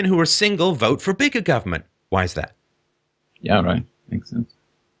 And women who are single vote for bigger government. Why is that? Yeah, right. Makes sense.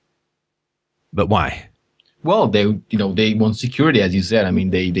 But why? Well, they want security, as you said. I mean,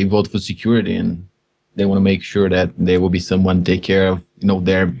 they vote for security, and they want to make sure that there will be someone take care of,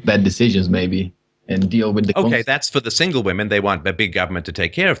 their bad decisions maybe and deal with the. Okay, that's for the single women. They want a big government to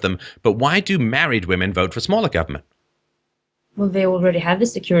take care of them. But why do married women vote for smaller government? Well, they already have the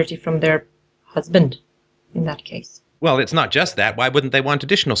security from their husband in that case. Well, it's not just that. Why wouldn't they want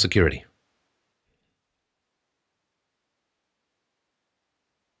additional security?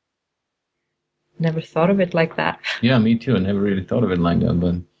 Never thought of it like that. Yeah, me too. I never really thought of it like that.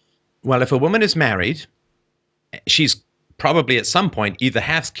 But well, if a woman is married, she's probably at some point either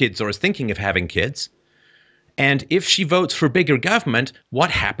has kids or is thinking of having kids. And if she votes for bigger government, what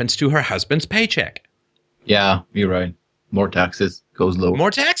happens to her husband's paycheck? Yeah, you're right. More taxes, goes lower.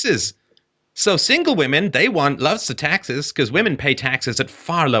 More taxes. So single women, they want loves the taxes because women pay taxes at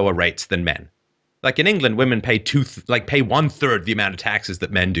far lower rates than men. Like in England, women pay pay 1/3 the amount of taxes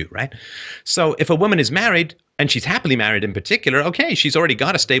that men do, right? So if a woman is married, and she's happily married in particular, okay, she's already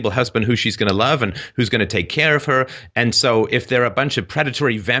got a stable husband who she's going to love and who's going to take care of her. And so if there are a bunch of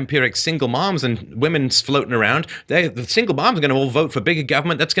predatory, vampiric single moms and women's floating around, the single moms are going to all vote for bigger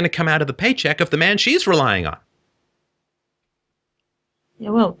government that's going to come out of the paycheck of the man she's relying on. Yeah,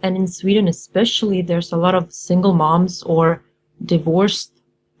 well, and in Sweden especially, there's a lot of single moms or divorced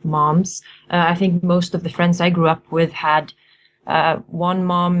moms. I think most of the friends I grew up with had one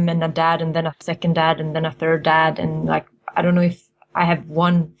mom and a dad, and then a second dad, and then a third dad. And I don't know if I have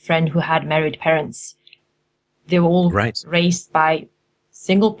one friend who had married parents. They were all raised by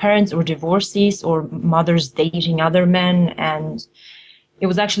single parents or divorcees or mothers dating other men. And it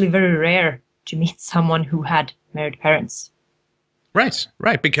was actually very rare to meet someone who had married parents.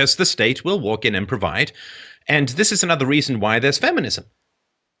 Right, because the state will walk in and provide. And this is another reason why there's feminism,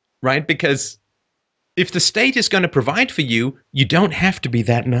 right? Because if the state is going to provide for you, you don't have to be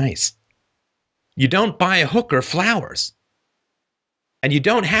that nice. You don't buy a hooker flowers. And you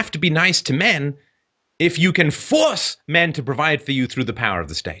don't have to be nice to men if you can force men to provide for you through the power of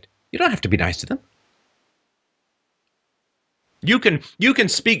the state. You don't have to be nice to them. You can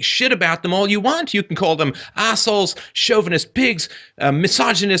speak shit about them all you want. You can call them assholes, chauvinist pigs,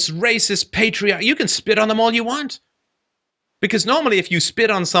 misogynist, racist, patriarch. You can spit on them all you want. Because normally if you spit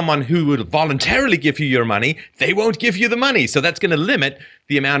on someone who would voluntarily give you your money, they won't give you the money. So that's going to limit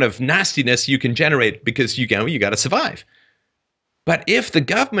the amount of nastiness you can generate because you got to survive. But if the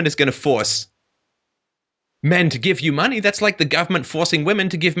government is going to force men to give you money, that's like the government forcing women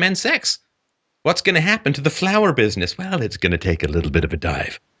to give men sex. What's going to happen to the flower business? Well, it's going to take a little bit of a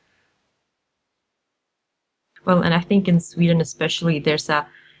dive. Well, and I think in Sweden especially, there's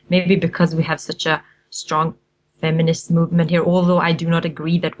maybe because we have such a strong feminist movement here, although I do not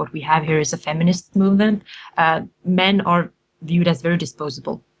agree that what we have here is a feminist movement, men are viewed as very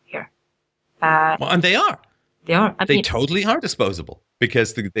disposable here. Well, and they are. They are. They totally are disposable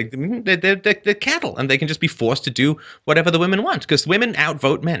because they're cattle and they can just be forced to do whatever the women want because women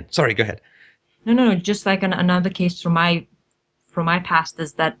outvote men. Sorry, go ahead. No. Just like another case from my past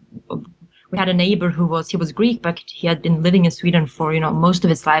is that we had a neighbor who was Greek, but he had been living in Sweden for most of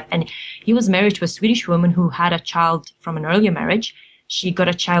his life, and he was married to a Swedish woman who had a child from an earlier marriage. She got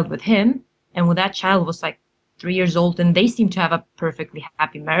a child with him, And when that child was like 3 years old, and they seemed to have a perfectly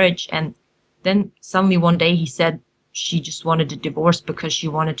happy marriage. And then suddenly one day he said she just wanted a divorce because she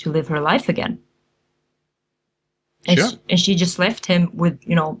wanted to live her life again. And, Sure. she just left him with,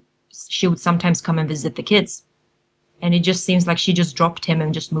 she would sometimes come and visit the kids. And it just seems like she just dropped him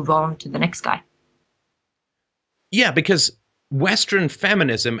and just moved on to the next guy. Yeah, because Western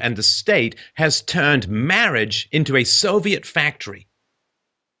feminism and the state has turned marriage into a Soviet factory.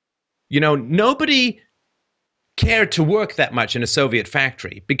 Nobody cared to work that much in a Soviet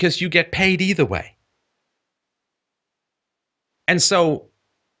factory because you get paid either way. And so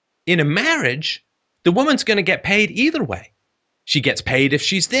in a marriage, the woman's going to get paid either way. She gets paid if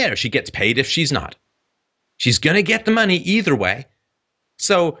she's there. She gets paid if she's not. She's going to get the money either way.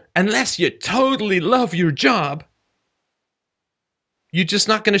 So unless you totally love your job, you're just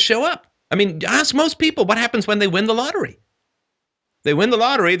not going to show up. I mean, ask most people what happens when they win the lottery. They win the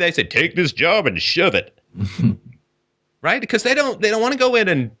lottery, they say, take this job and shove it. Right? Because they don't want to go in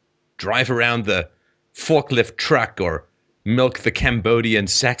and drive around the forklift truck or milk the Cambodian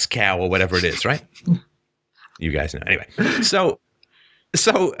sex cow or whatever it is, right? You guys know. Anyway, so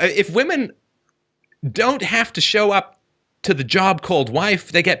if women don't have to show up to the job called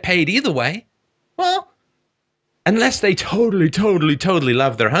wife, they get paid either way. Well, unless they totally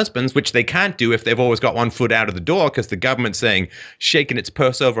love their husbands, which they can't do if they've always got one foot out of the door because the government's saying, shaking its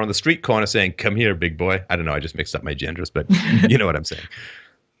purse over on the street corner saying, come here, big boy. I don't know. I just mixed up my genders, but you know what I'm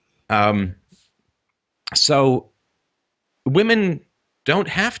saying. So women don't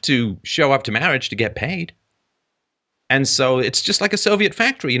have to show up to marriage to get paid. And so it's just like a Soviet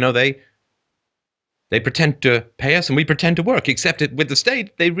factory. They pretend to pay us and we pretend to work, except with the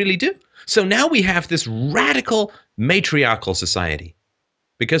state, they really do. So now we have this radical matriarchal society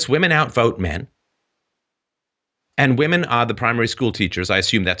because women outvote men. And women are the primary school teachers. I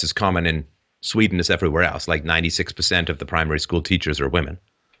assume that's as common in Sweden as everywhere else. Like 96% of the primary school teachers are women.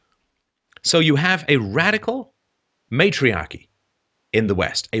 So you have a radical matriarchy in the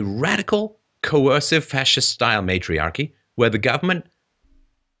West, a radical coercive fascist-style matriarchy where the government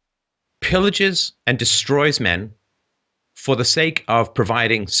pillages and destroys men for the sake of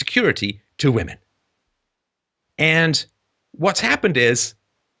providing security to women. And what's happened is,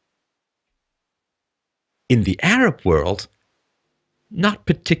 in the Arab world, not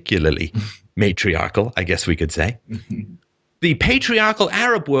particularly matriarchal, I guess we could say, the patriarchal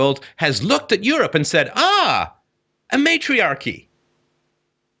Arab world has looked at Europe and said, a matriarchy.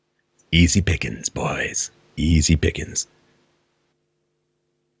 Easy pickings, boys. Easy pickings.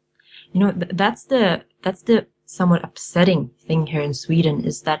 That's the somewhat upsetting thing here in Sweden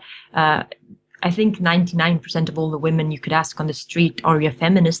is that I think 99% of all the women you could ask on the street, are you a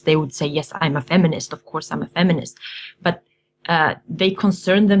feminist? They would say, yes, I'm a feminist. Of course, I'm a feminist. But they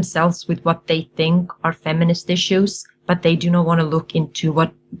concern themselves with what they think are feminist issues, but they do not want to look into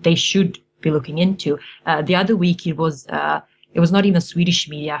what they should be looking into. The other week, it was not even Swedish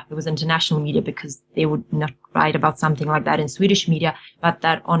media. It was international media because they would not write about something like that in Swedish media, but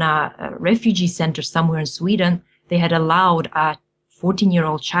that on a refugee center somewhere in Sweden, they had allowed a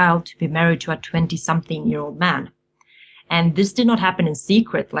 14-year-old child to be married to a 20-something-year-old man. And this did not happen in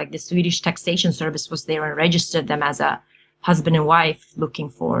secret. Like the Swedish taxation service was there and registered them as a husband and wife looking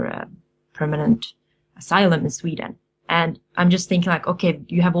for permanent asylum in Sweden. And I'm just thinking like, okay,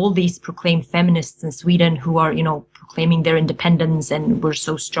 you have all these proclaimed feminists in Sweden who are, proclaiming their independence and we're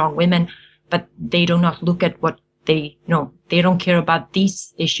so strong women, but they do not look at what they don't care about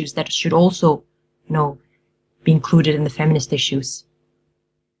these issues that should also, be included in the feminist issues.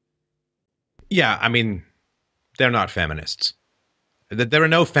 Yeah, I mean, they're not feminists. There are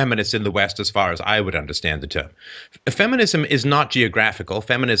no feminists in the West as far as I would understand the term. Feminism is not geographical.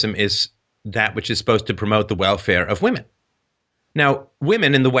 Feminism is that which is supposed to promote the welfare of women. Now,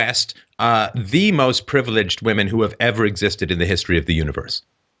 women in the West are the most privileged women who have ever existed in the history of the universe.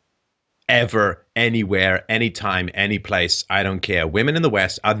 Ever, anywhere, anytime, any place, I don't care. Women in the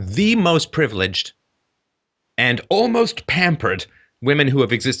West are the most privileged and almost pampered women who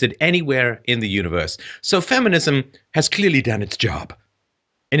have existed anywhere in the universe. So feminism has clearly done its job.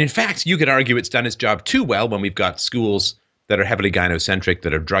 And in fact, you could argue it's done its job too well when we've got schools that are heavily gynocentric,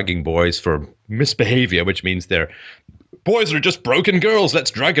 that are drugging boys for misbehavior, which means boys are just broken girls.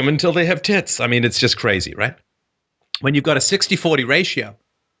 Let's drug them until they have tits. I mean, it's just crazy, right? When you've got a 60-40 ratio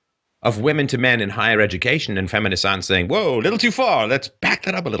of women to men in higher education, and feminists aren't saying, whoa, a little too far. Let's back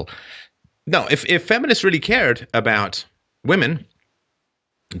that up a little. No, if feminists really cared about women,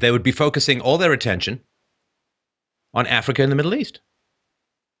 they would be focusing all their attention on Africa and the Middle East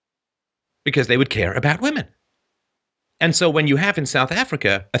because they would care about women. And so when you have in South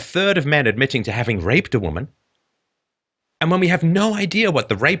Africa a third of men admitting to having raped a woman, and when we have no idea what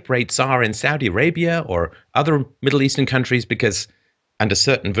the rape rates are in Saudi Arabia or other Middle Eastern countries, because under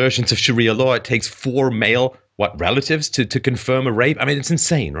certain versions of Sharia law, it takes 4 male relatives to confirm a rape. I mean, it's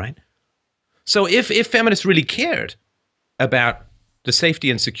insane, right? So if feminists really cared about the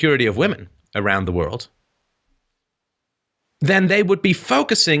safety and security of women around the world, then they would be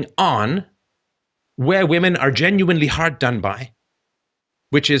focusing on where women are genuinely hard done by,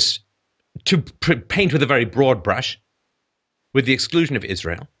 which is to paint with a very broad brush, with the exclusion of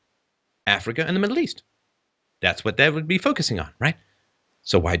Israel, Africa, and the Middle East. That's what they would be focusing on, right?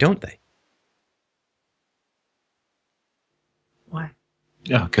 So why don't they? Why?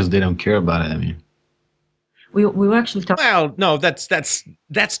 Yeah, because they don't care about it. I mean, We were actually talking. Well, no, that's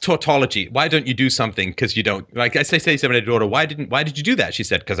tautology. Why don't you do something because you don't? Like I say to my daughter, why did you do that? She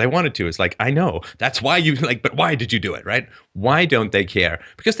said, because I wanted to. It's like, I know. That's why you like, but why did you do it, right? Why don't they care?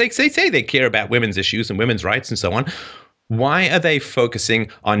 Because they say they care about women's issues and women's rights and so on. Why are they focusing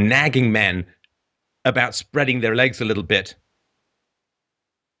on nagging men about spreading their legs a little bit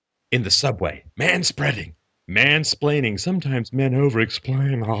in the subway? Mansplaining. Sometimes men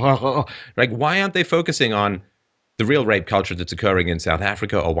over-explain. Like, why aren't they focusing on the real rape culture that's occurring in South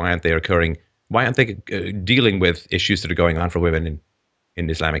Africa, or why aren't they dealing with issues that are going on for women in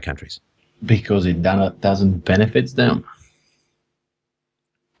Islamic countries? because it doesn't benefit them.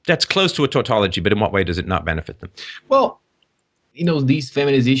 That's close to a tautology, but in what way does it not benefit them? Well, these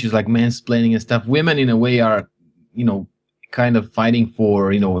feminist issues like mansplaining and stuff, women in a way are, kind of fighting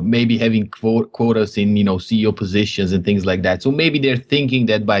for, maybe having quotas in, CEO positions and things like that. So maybe they're thinking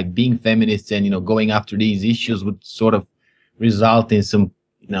that by being feminists and, going after these issues would sort of result in some,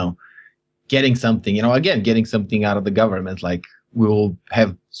 getting something, getting something out of the government. Like we'll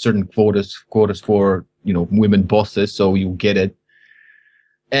have certain quotas for, women bosses. So you get it.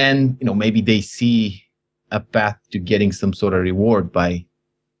 And, maybe they see a path to getting some sort of reward by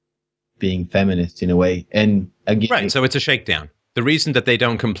being feminists in a way. And again, right. So it's a shakedown. The reason that they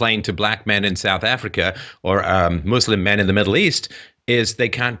don't complain to black men in South Africa or Muslim men in the Middle East is they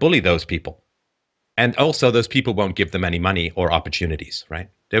can't bully those people. And also those people won't give them any money or opportunities, right?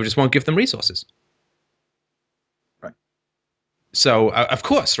 They just won't give them resources. Right. So, of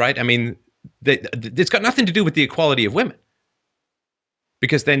course, right? I mean, it's got nothing to do with the equality of women.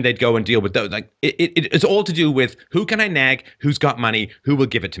 Because then they'd go and deal with those. Like it's all to do with who can I nag, who's got money, who will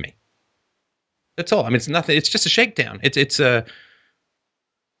give it to me. That's all. I mean, it's nothing. It's just a shakedown. It's a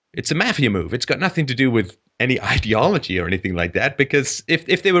mafia move. It's got nothing to do with any ideology or anything like that. Because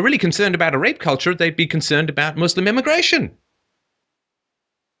if they were really concerned about a rape culture, they'd be concerned about Muslim immigration.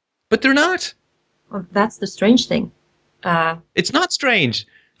 But they're not. Well, that's the strange thing. It's not strange.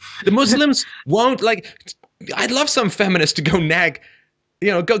 The Muslims won't like. I'd love some feminists to go nag.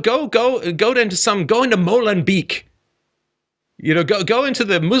 Go into Molenbeek. Go into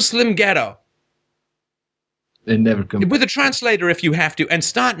the Muslim ghetto. they never come With a translator if you have to, and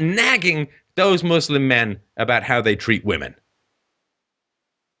start nagging those Muslim men about how they treat women.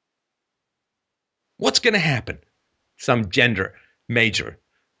 What's going to happen? Some gender major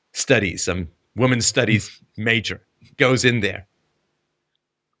studies, some women's studies major goes in there.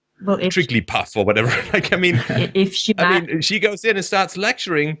 Well, if Trickly-puff or whatever. Like, I mean, if she she goes in and starts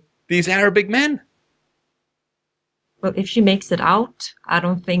lecturing these Arabic men. well, if she makes it out, I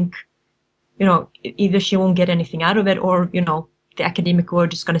don't think, either she won't get anything out of it, or the academic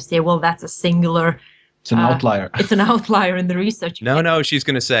world is going to say, well, that's a singular. It's an outlier. It's an outlier in the research. No, she's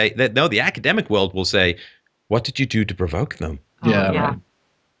going to say that. No, the academic world will say, "What did you do to provoke them?" Yeah. Yeah. Right.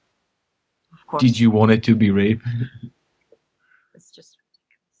 Of course. Did you want it to be rape? It's just.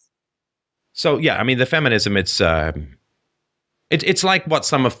 So yeah, I mean, the feminism, it's like what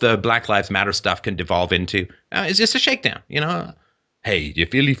some of the Black Lives Matter stuff can devolve into. It's just a shakedown, Hey, do you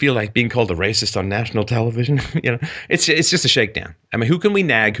really feel like being called a racist on national television? It's just a shakedown. I mean, who can we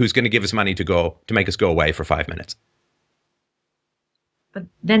nag? Who's going to give us money to make us go away for 5 minutes? But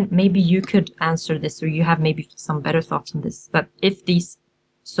then maybe you could answer this, or you have maybe some better thoughts on this. But if these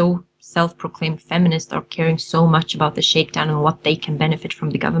so self-proclaimed feminists are caring so much about the shakedown and what they can benefit from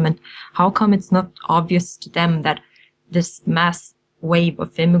the government, how come it's not obvious to them that this mass wave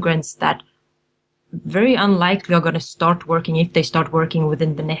of immigrants that very unlikely are going to start working, if they start working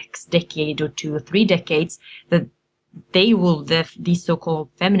within the next decade or 2 or 3 decades, that these so-called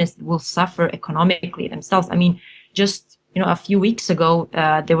feminists will suffer economically themselves? I mean, just a few weeks ago,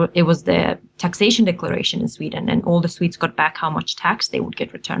 it was the taxation declaration in Sweden, and all the Swedes got back how much tax they would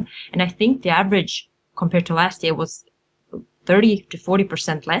get returned. And I think the average compared to last year was 30 to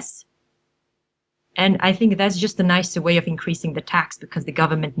 40% less. And I think that's just a nicer way of increasing the tax, because the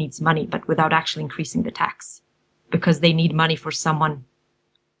government needs money, but without actually increasing the tax, because they need money for someone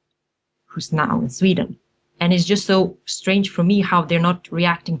who's now in Sweden. And it's just so strange for me how they're not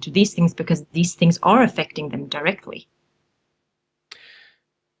reacting to these things, because these things are affecting them directly.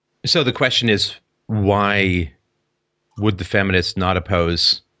 So the question is, why would the feminists not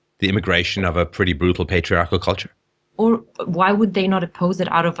oppose the immigration of a pretty brutal patriarchal culture? Or why would they not oppose it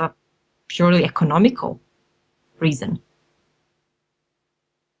out of a purely economical reason?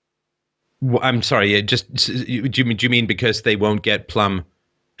 I'm sorry, do you mean because they won't get plum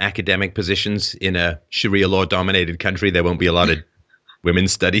academic positions in a Sharia law dominated country? There won't be a lot of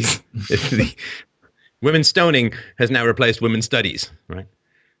women's studies. Women's stoning has now replaced women's studies, right?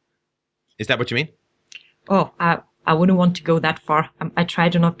 Is that what you mean? Oh, I wouldn't want to go that far. I try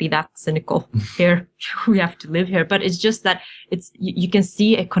to not be that cynical here. We have to live here. But it's just that you can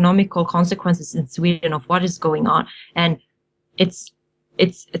see economical consequences in Sweden of what is going on. And it's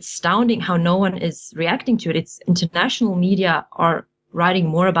astounding how no one is reacting to it. It's international media are writing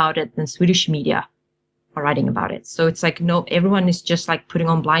more about it than Swedish media are writing about it. So it's like, no, everyone is just like putting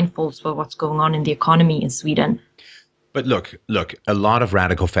on blindfolds for what's going on in the economy in Sweden. But look, a lot of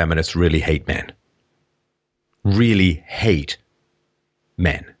radical feminists really hate men. Really hate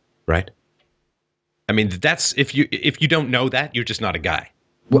men, right? I mean, that's if you don't know that, you're just not a guy.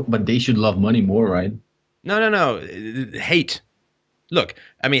 But they should love money more, right? No. Hate. Look,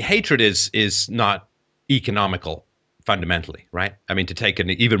 I mean, hatred is not economical fundamentally, right? I mean, to take an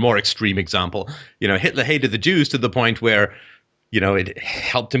even more extreme example, Hitler hated the Jews to the point where, it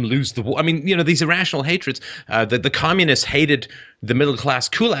helped him lose the war. I mean, these irrational hatreds. The communists hated the middle-class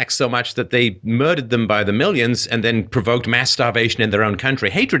kulaks so much that they murdered them by the millions and then provoked mass starvation in their own country.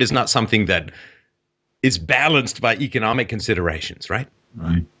 Hatred is not something that is balanced by economic considerations, right?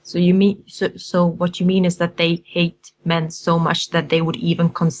 Right. So you mean so what you mean is that they hate men so much that they would even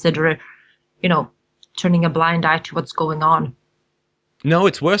consider, turning a blind eye to what's going on? No,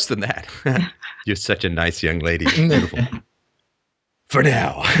 it's worse than that. You're such a nice young lady. Beautiful. For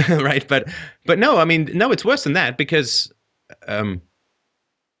now, right? But no, I mean, no, it's worse than that, because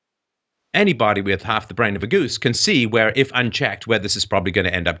anybody with half the brain of a goose can see where, if unchecked, where this is probably going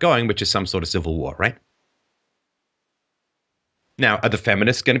to end up going, which is some sort of civil war, right? Now, are the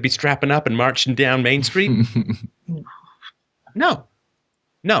feminists going to be strapping up and marching down Main Street? No.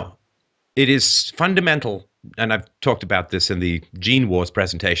 It is fundamental, and I've talked about this in the Gene Wars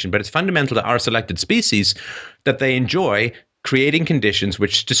presentation, but it's fundamental to our selected species that they enjoy creating conditions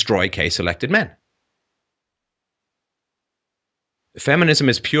which destroy K-selected men. Feminism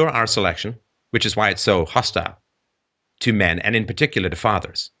is pure our selection, which is why it's so hostile to men, and in particular to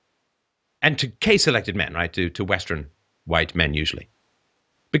fathers, and to K-selected men, right? To Western white men usually.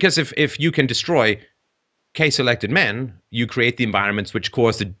 Because if you can destroy K-selected men, you create the environments which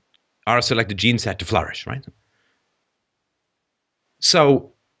cause the R-selected gene set to flourish, right?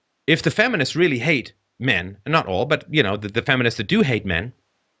 So if the feminists really hate men, not all, but the feminists that do hate men,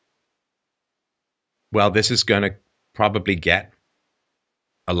 well, this is going to probably get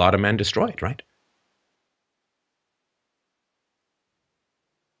a lot of men destroyed, right?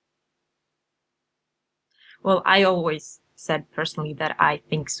 Well, I always said personally that I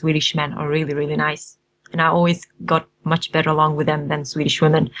think Swedish men are really, really nice. And I always got much better along with them than Swedish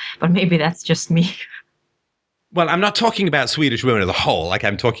women. But maybe that's just me. Well, I'm not talking about Swedish women as a whole. Like,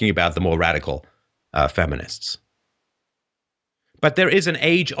 I'm talking about the more radical feminists. But there is an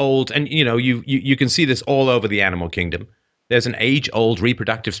age-old, and you can see this all over the animal kingdom. There's an age-old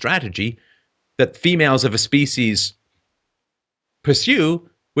reproductive strategy that females of a species pursue,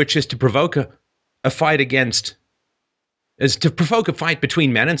 which is to provoke a fight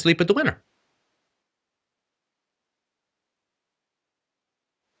between men and sleep with the winner.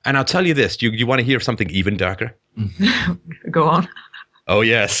 And I'll tell you this, you want to hear something even darker? Go on. Oh,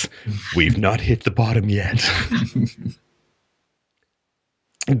 yes. We've not hit the bottom yet.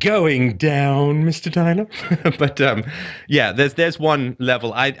 Going down, Mr. Tyler. But yeah, there's one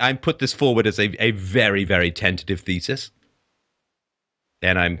level. I put this forward as a very, very tentative thesis.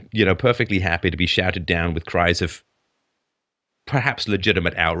 And I'm, perfectly happy to be shouted down with cries of perhaps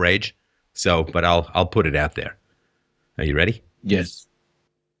legitimate outrage. So, but I'll put it out there. Are you ready? Yes.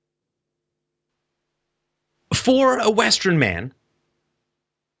 For a Western man,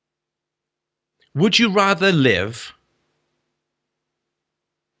 would you rather live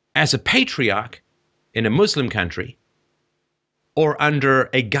as a patriarch in a Muslim country or under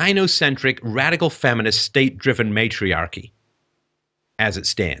a gynocentric, radical feminist, state-driven matriarchy as it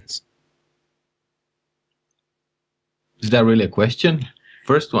stands? Is that really a question?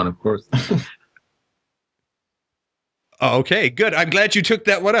 First one, of course. Okay, good. I'm glad you took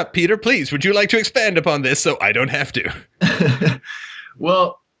that one up, Peter. Please, would you like to expand upon this so I don't have to?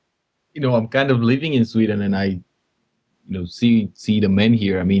 Well, I'm kind of living in Sweden, and I, see the men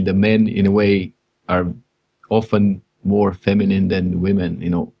here. I mean, the men in a way are often more feminine than the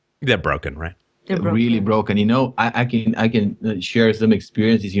women. They're broken, right? They're Really broken. I can share some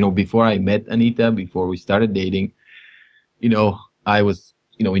experiences. Before I met Anita, before we started dating, I was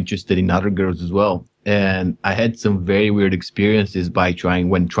interested in other girls as well, and I had some very weird experiences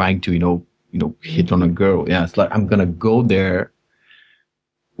when trying to hit on a girl. Yeah, it's like I'm gonna go there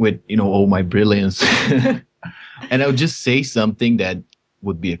with all my brilliance, and I would just say something that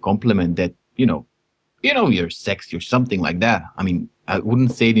would be a compliment that you're sexy or something like that. I mean, I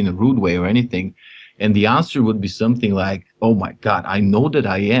wouldn't say it in a rude way or anything. And the answer would be something like, "Oh my God, I know that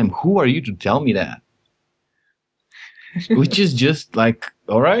I am. Who are you to tell me that?" Which is just like,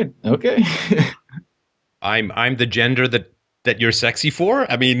 all right, okay. I'm the gender that you're sexy for.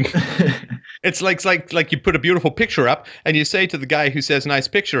 I mean, it's like you put a beautiful picture up and you say to the guy who says nice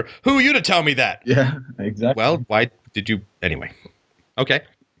picture, "Who are you to tell me that?" Yeah, exactly. Well, why did you anyway? Okay.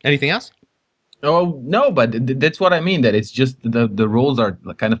 Anything else? Oh no, but that's what I mean. That it's just the roles are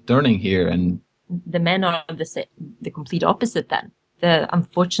kind of turning here, and the men are the complete opposite then. The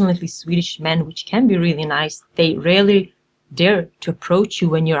unfortunately Swedish men, which can be really nice, they rarely dare to approach you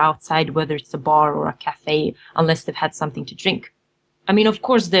when you're outside, whether it's a bar or a cafe, unless they've had something to drink. I mean, of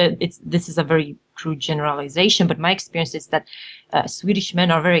course, this is a very crude generalization, but my experience is that Swedish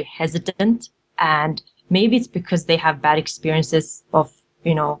men are very hesitant, and maybe it's because they have bad experiences of,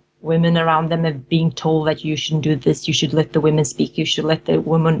 women around them of being told that you shouldn't do this, you should let the women speak, you should let the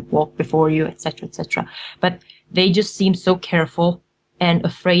women walk before you, etc., etc. But they just seem so careful and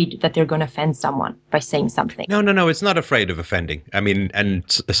afraid that they're going to offend someone by saying something. No. It's not afraid of offending. I mean, and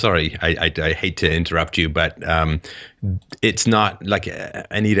sorry, I hate to interrupt you, but it's not like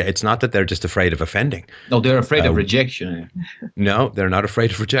Anita. It's not that they're just afraid of offending. No, they're afraid of rejection. No, they're not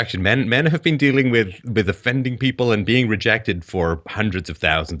afraid of rejection. Men have been dealing with offending people and being rejected for hundreds of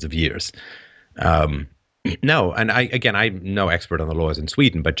thousands of years. No, and I'm no expert on the laws in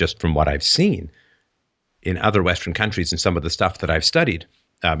Sweden, but just from what I've seen in other Western countries and some of the stuff that I've studied,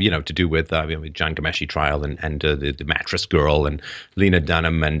 to do with John Ghomeshi trial and the mattress girl and Lena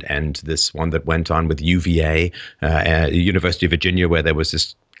Dunham and this one that went on with UVA, University of Virginia, where there was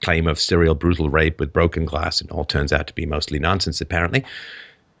this claim of serial brutal rape with broken glass, and all turns out to be mostly nonsense, apparently.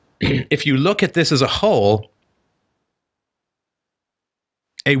 If you look at this as a whole,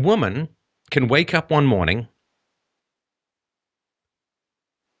 a woman can wake up one morning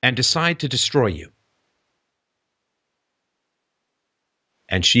and decide to destroy you.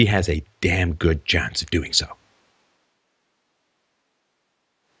 And she has a damn good chance of doing so.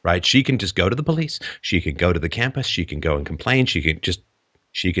 Right? She can just go to the police. She can go to the campus. She can go and complain. She could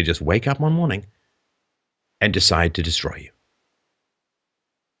just wake up one morning and decide to destroy you.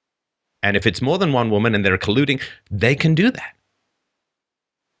 And if it's more than one woman and they're colluding, they can do that.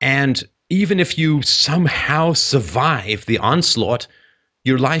 And even if you somehow survive the onslaught,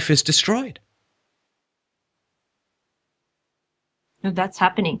 your life is destroyed. No, that's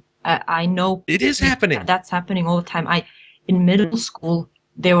happening. I know it is happening. That's happening all the time. In middle school,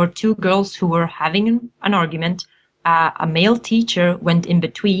 there were two girls who were having an argument. A male teacher went in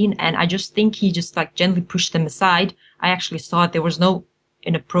between, and I just think he just like gently pushed them aside. I actually saw it. There was no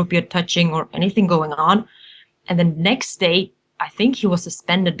inappropriate touching or anything going on. And the next day, I think he was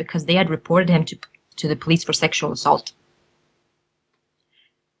suspended because they had reported him to the police for sexual assault.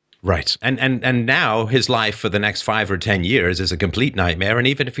 Right. And now his life for the next 5 or 10 years is a complete nightmare. And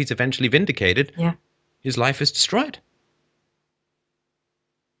even if he's eventually vindicated, his life is destroyed.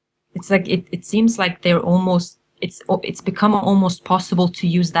 It's like it seems like it's become almost possible to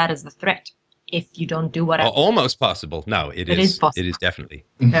use that as a threat if you don't do whatever. Almost possible. No, it is possible. It is definitely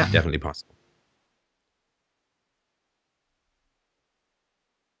definitely possible.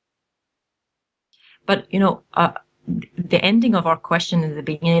 But the ending of our question in the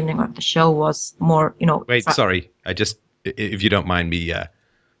beginning of the show was more, Wait, sorry. If you don't mind me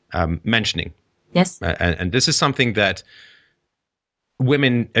mentioning. Yes. And this is something that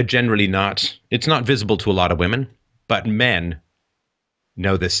women are generally not, it's not visible to a lot of women, but men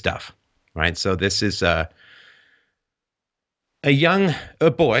know this stuff, right? So this is a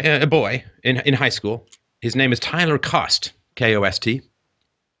boy in high school. His name is Tyler Kost, K-O-S-T.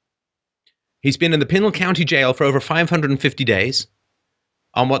 He's been in the Pinal County Jail for over 550 days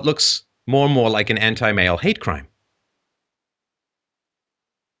on what looks more and more like an anti-male hate crime.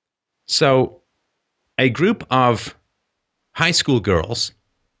 So a group of high school girls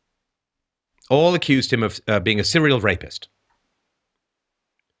all accused him of being a serial rapist.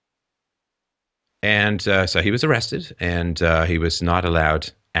 And so he was arrested, and he was not allowed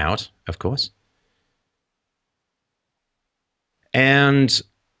out, of course. And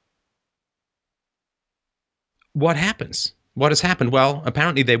what happens? What has happened? Well,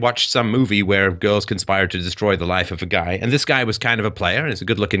 apparently they watched some movie where girls conspired to destroy the life of a guy. And this guy was kind of a player, and he's a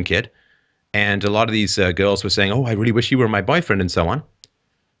good-looking kid. And a lot of these girls were saying, oh, I really wish you were my boyfriend, and so on.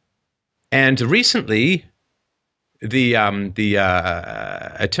 And recently, the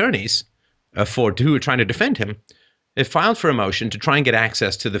attorneys who were trying to defend him, they filed for a motion to try and get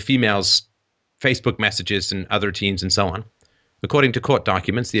access to the female's Facebook messages and other teens and so on. According to court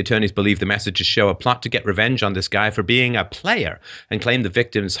documents, the attorneys believe the messages show a plot to get revenge on this guy for being a player and claim the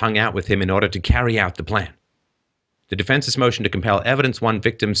victims hung out with him in order to carry out the plan. The defense's motion to compel evidence, in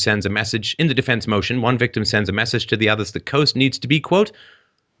the defense motion, one victim sends a message to the others that Coast needs to be, quote,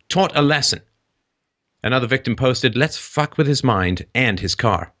 taught a lesson. Another victim posted, let's fuck with his mind and his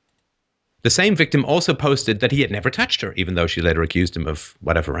car. The same victim also posted that he had never touched her, even though she later accused him of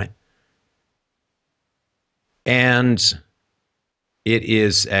whatever, right? And it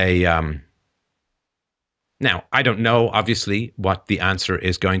is a... Now, I don't know, obviously, what the answer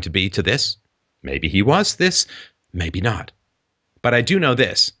is going to be to this. Maybe he was this, maybe not. But I do know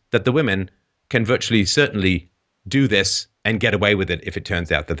this, that the women can virtually certainly do this and get away with it if it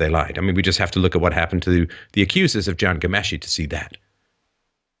turns out that they lied. I mean, we just have to look at what happened to the accusers of John Ghomeshi to see that.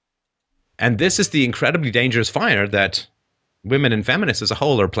 And this is the incredibly dangerous fire that women and feminists as a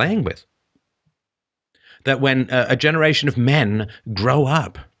whole are playing with. That when a generation of men grow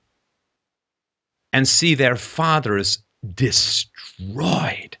up and see their fathers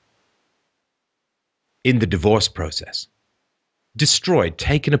destroyed in the divorce process, destroyed,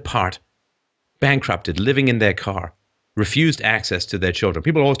 taken apart, bankrupted, living in their car, refused access to their children.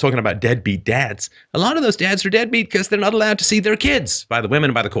 People are always talking about deadbeat dads. A lot of those dads are deadbeat because they're not allowed to see their kids by the women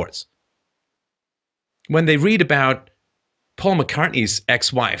and by the courts. When they read about Paul McCartney's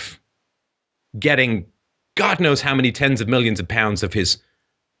ex-wife getting God knows how many tens of millions of pounds of his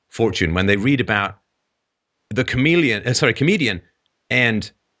fortune, when they read about the comedian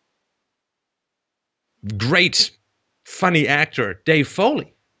and great funny actor Dave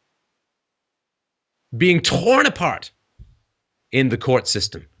Foley being torn apart in the court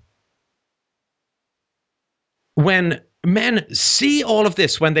system. When men see all of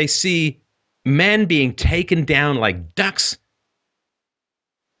this, when they see men being taken down like ducks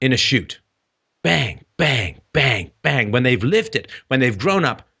in a chute, bang, bang, bang, bang, when they've lived it, when they've grown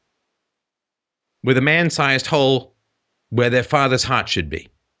up with a man-sized hole where their father's heart should be,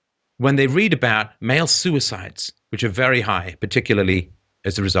 when they read about male suicides, which are very high, particularly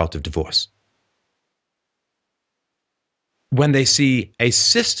as a result of divorce, when they see a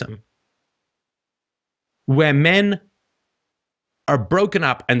system where men are broken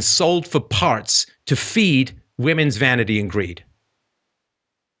up and sold for parts to feed women's vanity and greed.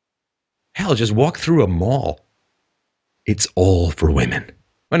 Hell, just walk through a mall. It's all for women.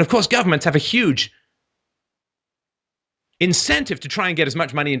 And of course, governments have a huge incentive to try and get as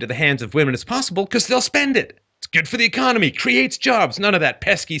much money into the hands of women as possible because they'll spend it. It's good for the economy, creates jobs, none of that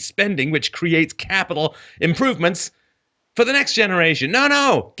pesky spending which creates capital improvements for the next generation.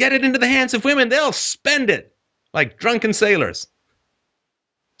 No, get it into the hands of women. They'll spend it like drunken sailors.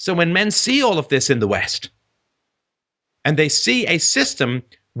 So when men see all of this in the West, and they see a system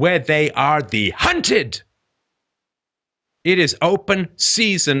where they are the hunted, it is open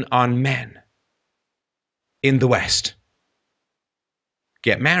season on men in the West.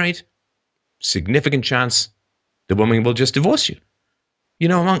 Get married, significant chance the woman will just divorce you. You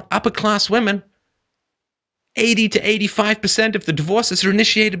know, among upper-class women, 80 to 85% of the divorces are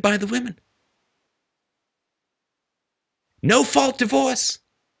initiated by the women. No-fault divorce,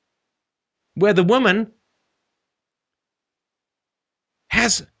 where the woman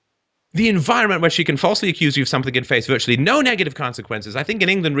has the environment where she can falsely accuse you of something and face virtually no negative consequences. I think in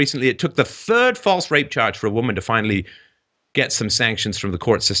England recently it took the third false rape charge for a woman to finally get some sanctions from the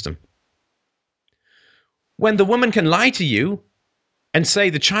court system. When the woman can lie to you and say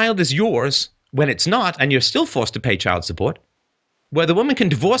the child is yours when it's not and you're still forced to pay child support, where the woman can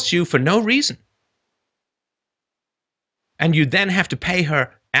divorce you for no reason and you then have to pay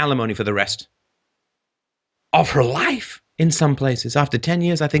her alimony for the rest of her life. In some places, after 10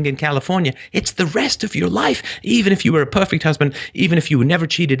 years, I think in California, it's the rest of your life. Even if you were a perfect husband, even if you never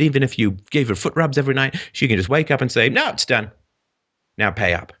cheated, even if you gave her foot rubs every night, she can just wake up and say, no, it's done. Now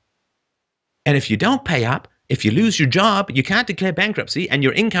pay up. And if you don't pay up, if you lose your job, you can't declare bankruptcy and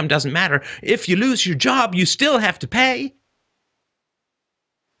your income doesn't matter. If you lose your job, you still have to pay.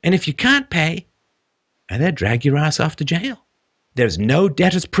 And if you can't pay, and they'll drag your ass off to jail. There's no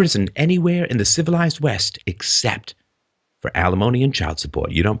debtor's prison anywhere in the civilized West except for alimony and child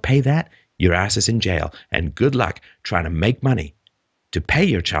support. You don't pay that, your ass is in jail. And good luck trying to make money to pay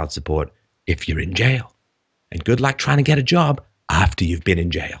your child support if you're in jail. And good luck trying to get a job after you've been in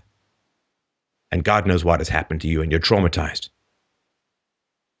jail. And God knows what has happened to you and you're traumatized.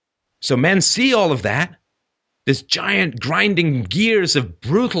 So men see all of that, this giant grinding gears of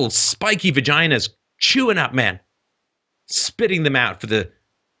brutal, spiky vaginas chewing up men, spitting them out for the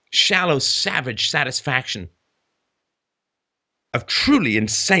shallow, savage satisfaction of truly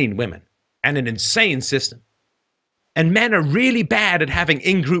insane women and an insane system. And men are really bad at having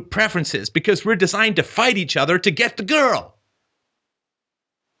in-group preferences because we're designed to fight each other to get the girl.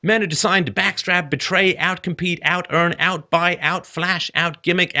 Men are designed to backstrap, betray, outcompete, out-earn, out-buy, out-flash,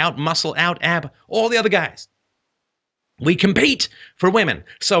 out-gimmick, out-muscle, out-ab, all the other guys. We compete for women,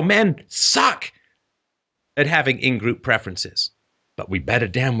 so men suck at having in-group preferences. But we better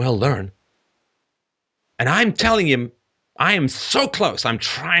damn well learn. And I'm telling you, I am so close. I'm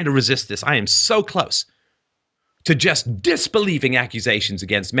trying to resist this. I am so close to just disbelieving accusations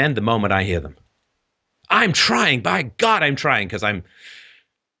against men the moment I hear them. I'm trying. By God, I'm trying, because I'm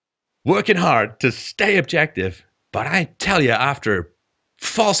working hard to stay objective. But I tell you, after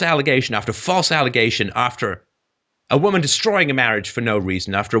false allegation after false allegation, after a woman destroying a marriage for no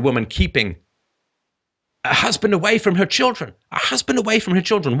reason, after a woman keeping a husband away from her children. A husband away from her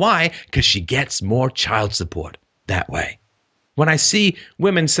children. Why? Because she gets more child support that way. When I see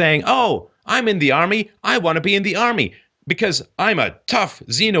women saying, oh, I'm in the army, I want to be in the army because I'm a tough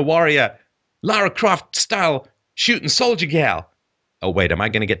Xena warrior, Lara Croft style shooting soldier gal. Oh, wait, am I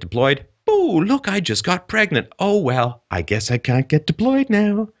going to get deployed? Oh, look, I just got pregnant. Oh, well, I guess I can't get deployed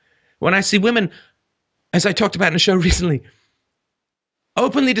now. When I see women, as I talked about in a show recently,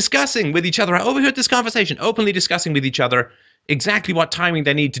 openly discussing with each other. I overheard this conversation, openly discussing with each other exactly what timing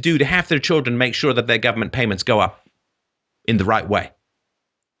they need to do to have their children make sure that their government payments go up in the right way.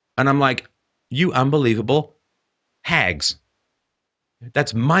 And I'm like, you unbelievable hags.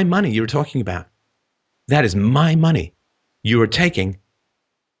 That's my money you're talking about. That is my money you are taking,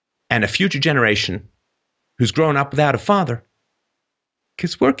 and a future generation who's grown up without a father.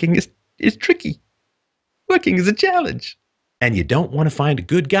 Because working is tricky. Working is a challenge. And you don't want to find a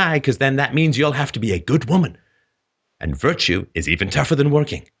good guy because then that means you'll have to be a good woman. And virtue is even tougher than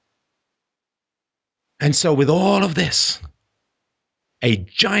working. And so with all of this, a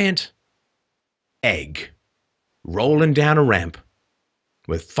giant egg rolling down a ramp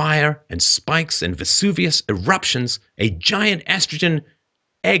with fire and spikes and Vesuvius eruptions, a giant estrogen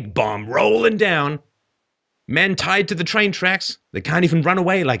egg bomb rolling down, men tied to the train tracks, they can't even run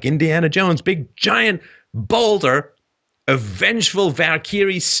away like Indiana Jones, big giant boulder of vengeful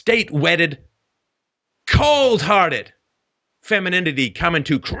Valkyrie, state-wedded, cold-hearted femininity coming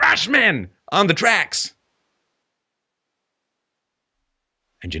to crush men on the tracks.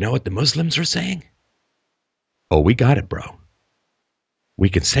 And you know what the Muslims are saying? Oh, we got it, bro. We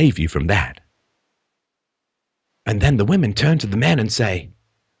can save you from that. And then the women turn to the men and say,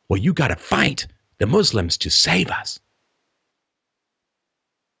 well, you got to fight the Muslims to save us.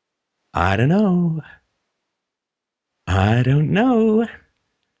 I don't know. I don't know.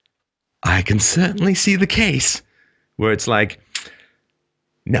 I can certainly see the case where it's like,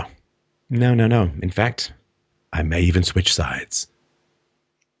 no. In fact, I may even switch sides.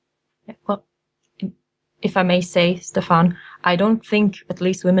 Well, if I may say, Stefan, I don't think at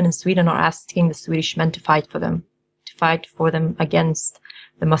least women in Sweden are asking the Swedish men to fight for them against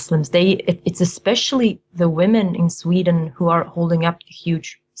the Muslims. It's especially the women in Sweden who are holding up the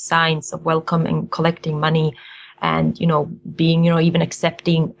huge signs of welcome and collecting money and, being, even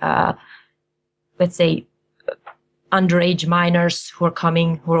accepting, let's say, underage minors who are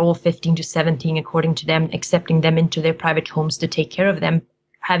coming, who are all 15 to 17, according to them, accepting them into their private homes to take care of them,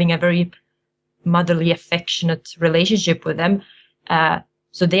 having a very motherly, affectionate relationship with them.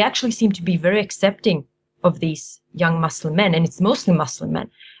 So they actually seem to be very accepting of these young Muslim men, and it's mostly Muslim men.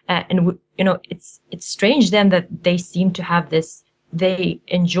 It's strange then that they seem to have this, they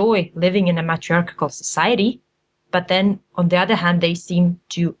enjoy living in a matriarchal society, but then on the other hand, they seem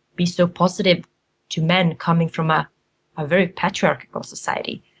to be so positive to men coming from a very patriarchal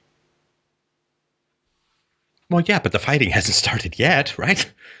society. Well, yeah, but the fighting hasn't started yet,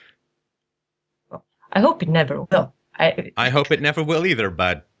 right? Well, I hope it never will. I hope it never will either,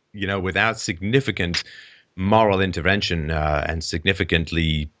 but, without significant moral intervention and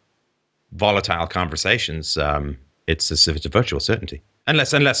significantly volatile conversations, it's a virtual certainty.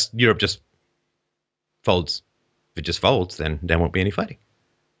 Unless Europe just folds. If it just folds, then there won't be any fighting.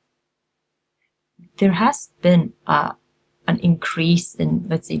 there has been an increase in,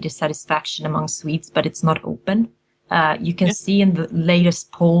 let's say, dissatisfaction among Swedes, but it's not open. You can see in the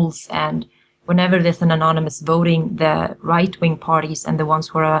latest polls, and whenever there's an anonymous voting, the right-wing parties and the ones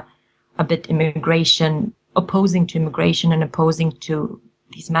who are a bit opposing to immigration and opposing to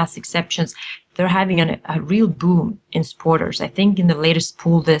these mass exceptions, they're having a real boom in supporters. I think in the latest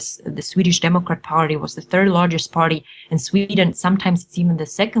poll, the Swedish Democrat Party was the third largest party in Sweden. Sometimes it's even the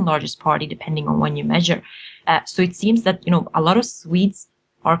second largest party, depending on when you measure. So it seems that, a lot of Swedes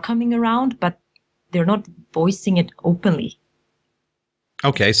are coming around, but they're not voicing it openly.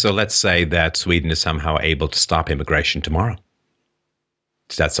 Okay, so let's say that Sweden is somehow able to stop immigration tomorrow.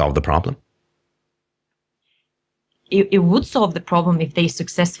 Does that solve the problem? It would solve the problem if they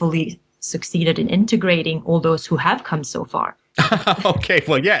successfully succeeded in integrating all those who have come so far. Okay,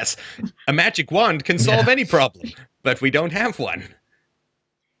 well, yes. A magic wand can solve any problem, but we don't have one.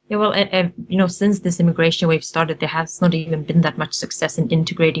 Yeah, well, since this immigration wave started, there has not even been that much success in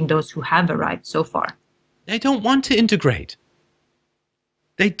integrating those who have arrived so far. They don't want to integrate.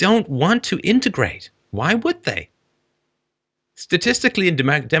 They don't want to integrate. Why would they? Statistically and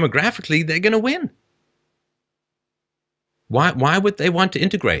demographically, they're going to win. Why would they want to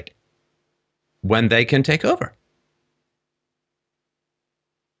integrate when they can take over?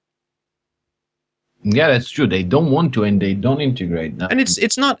 Yeah, that's true. They don't want to, and they don't integrate. And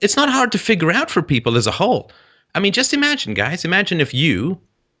it's not hard to figure out for people as a whole. I mean, just imagine, guys. Imagine if you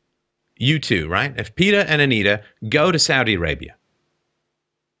two, right? If Peter and Anita go to Saudi Arabia,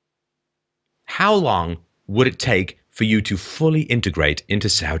 how long would it take for you to fully integrate into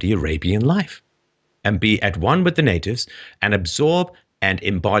Saudi Arabian life and be at one with the natives and absorb and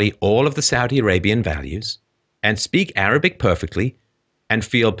embody all of the Saudi Arabian values and speak Arabic perfectly and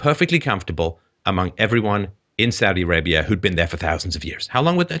feel perfectly comfortable among everyone in Saudi Arabia who'd been there for thousands of years? How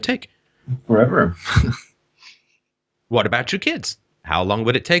long would that take? Forever. What about your kids? How long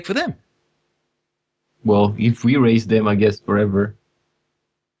would it take for them? Well, if we raise them, I guess forever.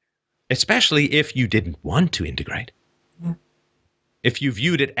 Especially if you didn't want to integrate. Yeah. If you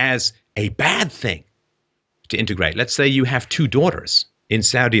viewed it as a bad thing to integrate. Let's say you have 2 daughters in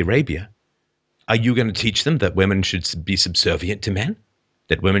Saudi Arabia. Are you going to teach them that women should be subservient to men?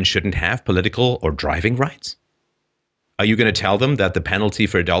 That women shouldn't have political or driving rights? Are you going to tell them that the penalty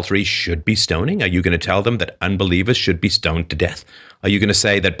for adultery should be stoning? Are you going to tell them that unbelievers should be stoned to death? Are you going to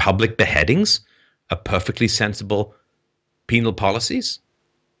say that public beheadings are perfectly sensible penal policies?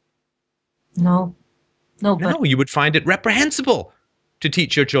 No, No, you would find it reprehensible to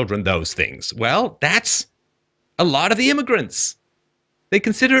teach your children those things. Well, that's a lot of the immigrants. They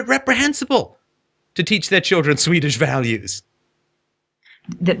consider it reprehensible to teach their children Swedish values.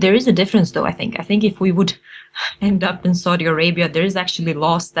 There is a difference, though, I think. I think if we would end up in Saudi Arabia, there is actually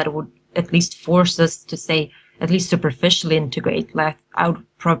laws that would at least force us to say, at least superficially integrate. Like, I would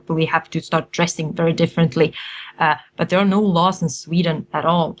probably have to start dressing very differently. But there are no laws in Sweden at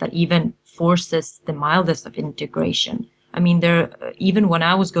all that even forces the mildest of integration. I mean, even when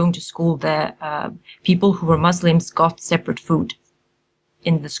I was going to school, the people who were Muslims got separate food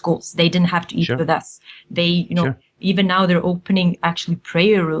in the schools. They didn't have to eat with us. They, even now they're opening actually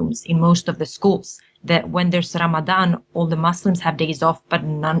prayer rooms in most of the schools. That when there's Ramadan, all the Muslims have days off, but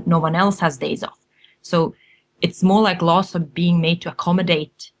no one else has days off. So it's more like laws are being made to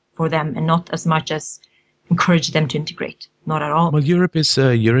accommodate for them and not as much as encourage them to integrate. Not at all. Well, Europe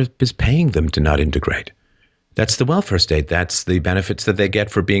is paying them to not integrate. That's the welfare state. That's the benefits that they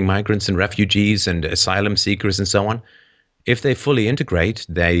get for being migrants and refugees and asylum seekers and so on. If they fully integrate,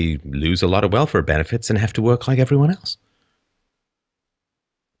 they lose a lot of welfare benefits and have to work like everyone else.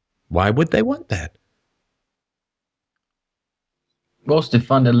 Why would they want that? Well,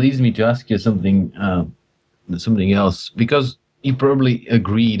 Stefan, that leads me to ask you something else, because you probably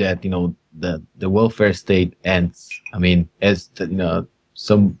agree that the welfare state ends. I mean, as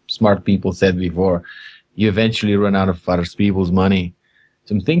some smart people said before, you eventually run out of other people's money.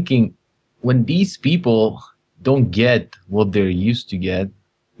 So I'm thinking, when these people don't get what they're used to get,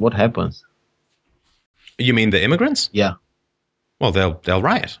 what happens? You mean the immigrants? Yeah. Well, they'll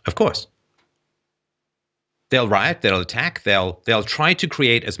riot, of course. They'll riot, they'll attack, they'll try to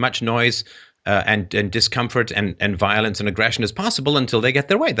create as much noise and discomfort and violence and aggression as possible until they get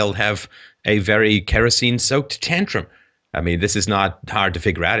their way. They'll have a very kerosene-soaked tantrum. I mean, this is not hard to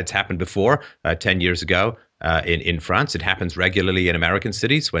figure out. It's happened before, 10 years ago in France. It happens regularly in American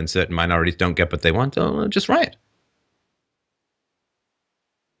cities when certain minorities don't get what they want. They'll just riot.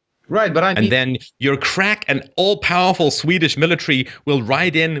 Right, but and then your crack and all-powerful Swedish military will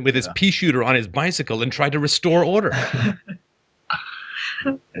ride in with his pea shooter on his bicycle and try to restore order.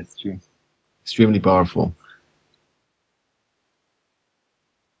 That's true. extremely powerful.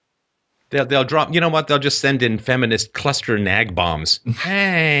 They'll drop. You know what? They'll just send in feminist cluster nag bombs.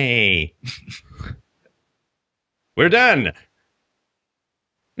 Hey, we're done.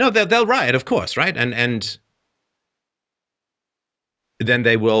 No, they'll riot, of course, right? And then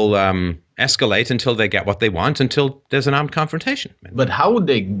they will escalate until they get what they want, until there's an armed confrontation. But how would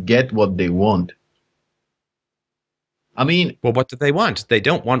they get what they want? I mean, well, what do they want? They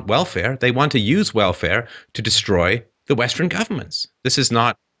don't want welfare. They want to use welfare to destroy the Western governments. This is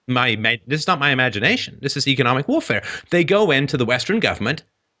not my imagination. This is economic warfare. They go into the Western government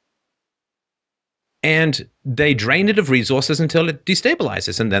and they drain it of resources until it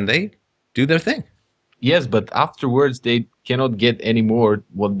destabilizes, and then they do their thing. Yes, but afterwards they cannot get any more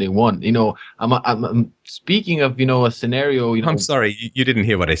what they want. I'm speaking of a scenario. I'm sorry, you didn't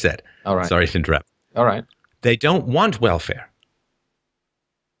hear what I said. All right. Sorry to interrupt. All right. They don't want welfare.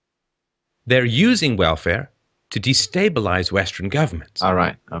 They're using welfare to destabilize Western governments. All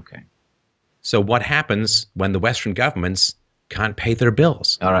right. Okay. So what happens when the Western governments can't pay their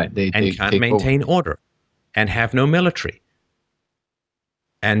bills? All right. They can't maintain order and have no military,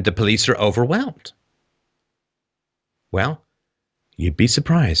 and the police are overwhelmed. Well, you'd be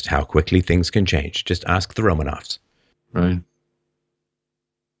surprised how quickly things can change. Just ask the Romanovs. Right.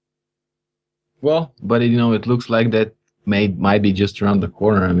 Well, but it looks like that might be just around the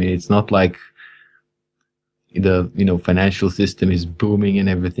corner. I mean, it's not like the financial system is booming and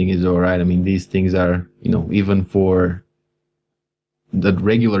everything is all right. I mean, these things are even for the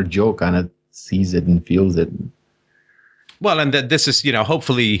regular Joe kind of sees it and feels it. Well, and this is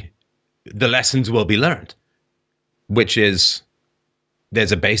hopefully the lessons will be learned, which is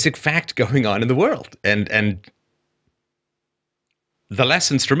there's a basic fact going on in the world, and the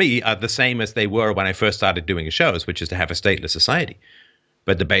lessons for me are the same as they were when I first started doing shows, which is to have a stateless society.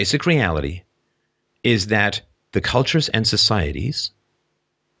 But the basic reality is that the cultures and societies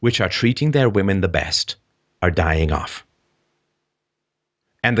which are treating their women the best are dying off.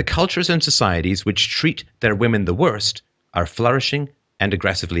 And the cultures and societies which treat their women the worst are flourishing and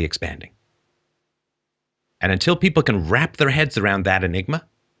aggressively expanding. And until people can wrap their heads around that enigma,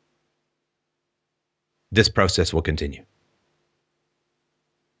 this process will continue.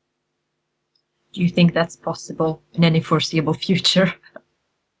 Do you think that's possible in any foreseeable future?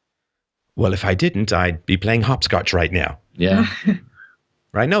 Well, if I didn't, I'd be playing hopscotch right now. Yeah.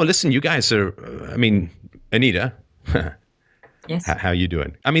 Right? No, listen, you guys are, Anita, Yes. how you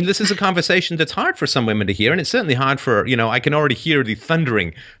doing? I mean, this is a conversation that's hard for some women to hear, and it's certainly hard for, I can already hear the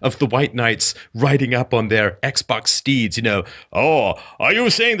thundering of the white knights riding up on their Xbox steeds, Oh, are you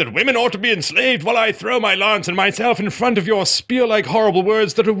saying that women ought to be enslaved while I throw my lance and myself in front of your spear-like horrible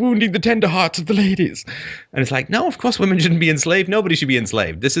words that are wounding the tender hearts of the ladies? And it's like, no, of course women shouldn't be enslaved. Nobody should be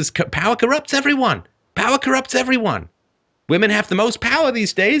enslaved. This is, power corrupts everyone. Power corrupts everyone. Women have the most power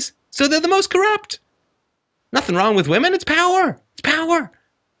these days, so they're the most corrupt. Nothing wrong with women. It's power. It's power.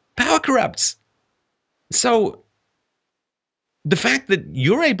 Power corrupts. So the fact that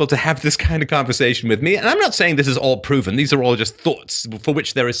you're able to have this kind of conversation with me, and I'm not saying this is all proven. These are all just thoughts for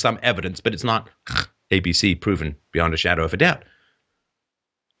which there is some evidence, but it's not ABC proven beyond a shadow of a doubt.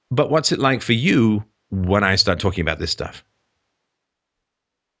 But what's it like for you when I start talking about this stuff?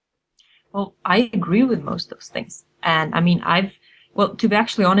 Well, I agree with most of those things. And I mean, well, to be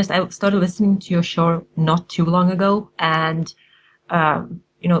actually honest, I started listening to your show not too long ago. And,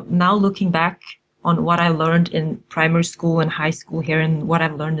 now looking back on what I learned in primary school and high school here and what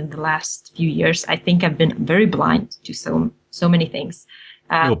I've learned in the last few years, I think I've been very blind to so many things.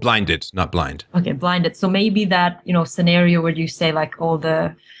 Well, blinded, not blind. Okay, blinded. So maybe that, scenario where you say like all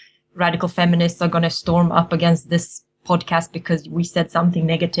the radical feminists are going to storm up against this podcast because we said something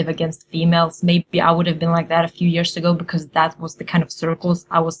negative against females. Maybe I would have been like that a few years ago because that was the kind of circles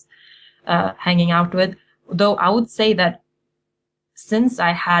I was hanging out with. Though I would say that since I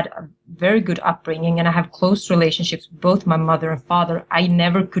had a very good upbringing and I have close relationships with both my mother and father, I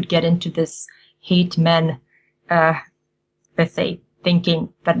never could get into this hate men, let's say,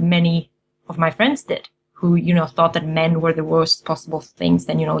 thinking that many of my friends did, who, thought that men were the worst possible things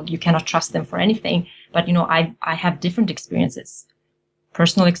and, you cannot trust them for anything. But, I have different experiences,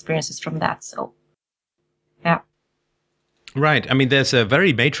 personal experiences from that. So, yeah. Right. I mean, there's a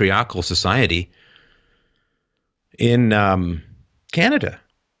very matriarchal society in Canada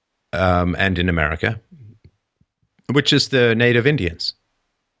and in America, which is the Native Indians.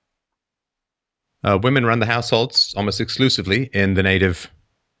 Women run the households almost exclusively in the Native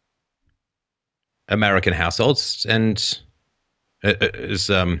American households, and this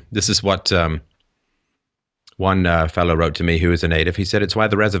is what One fellow wrote to me who is a native. He said, it's why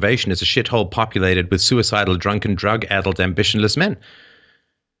the reservation is a shithole populated with suicidal, drunken, drug-addled, ambitionless men.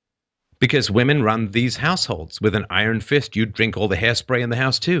 Because women run these households. With an iron fist, you'd drink all the hairspray in the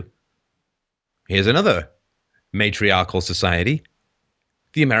house too. Here's another matriarchal society,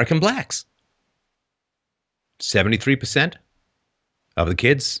 the American blacks. 73% of the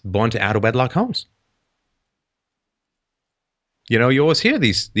kids born to out-of-wedlock homes. You know, you always hear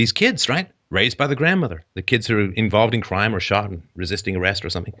these kids, right? Raised by the grandmother. The kids who are involved in crime or shot and resisting arrest or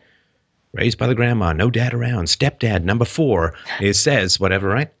something. Raised by the grandma, no dad around. Stepdad, number 4, it says whatever,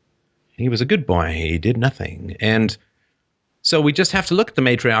 right? He was a good boy. He did nothing. And so we just have to look at the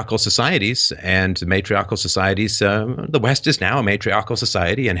matriarchal societies. And the matriarchal societies, the West is now a matriarchal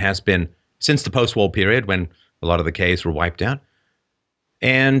society and has been since the post-war period when a lot of the caves were wiped out.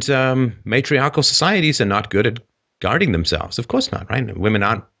 And matriarchal societies are not good at guarding themselves. Of course not, right? Women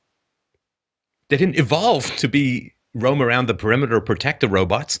aren't. They didn't evolve to roam around the perimeter, protect the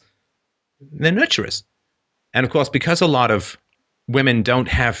robots. They're nurturers. And of course, because a lot of women don't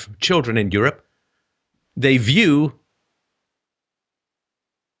have children in Europe, they view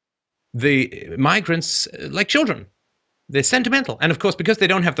the migrants like children. They're sentimental. And of course, because they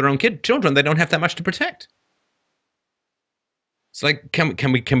don't have their own children, they don't have that much to protect. It's like,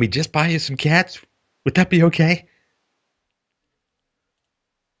 can we just buy you some cats? Would that be okay?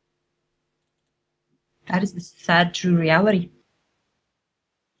 That is the sad, true reality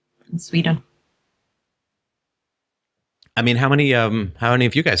in Sweden. I mean, how many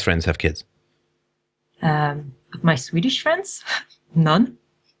of you guys' friends have kids? Of my Swedish friends, none.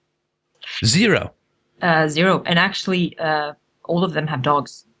 0. 0. And actually, all of them have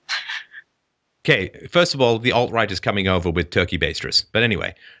dogs. Okay, first of all, the alt-right is coming over with turkey basters. But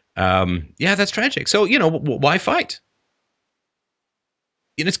anyway, yeah, that's tragic. So, you know, why fight?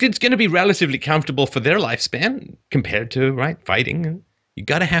 You know, it's going to be relatively comfortable for their lifespan compared to, right, fighting. You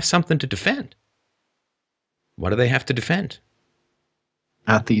got to have something to defend. What do they have to defend?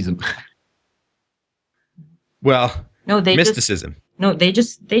 Atheism. Well, no, mysticism. They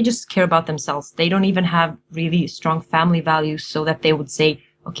just care about themselves. They don't even have really strong family values so that they would say,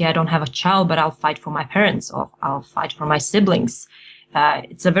 okay, I don't have a child, but I'll fight for my parents or I'll fight for my siblings.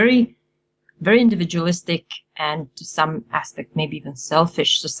 It's a very, very individualistic and to some aspect maybe even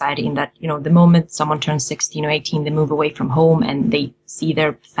selfish society in that, you know, the moment someone turns 16 or 18, they move away from home and they see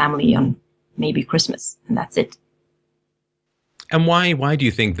their family on maybe Christmas, and that's it. And why do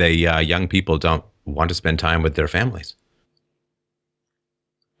you think they young people don't want to spend time with their families?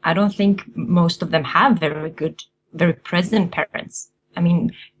 I don't think most of them have very good, very present parents. I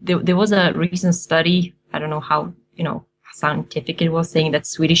mean, there was a recent study, I don't know how, you know, scientific it was, saying that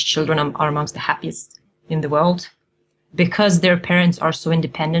Swedish children are amongst the happiest in the world because their parents are so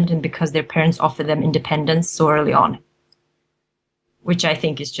independent and because their parents offer them independence so early on, which I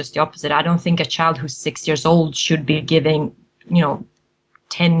think is just the opposite. I don't think a child who's 6 years old should be giving, you know,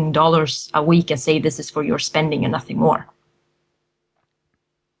 $10 a week and say this is for your spending and nothing more.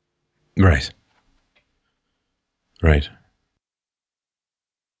 Right. Right.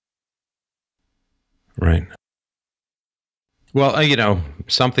 Right. Well, you know,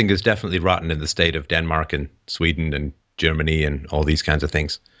 something is definitely rotten in the state of Denmark and Sweden and Germany and all these kinds of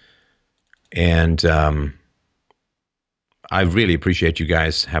things. And I really appreciate you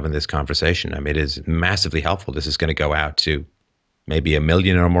guys having this conversation. I mean, it is massively helpful. This is going to go out to maybe 1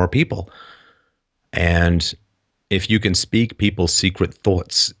 million or more people. And if you can speak people's secret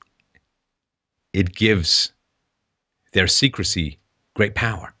thoughts, it gives their secrecy great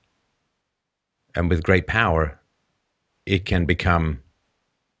power. And with great power, it can become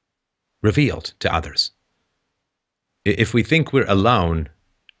revealed to others. If we think we're alone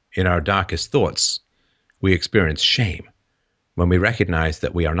in our darkest thoughts, we experience shame. When we recognize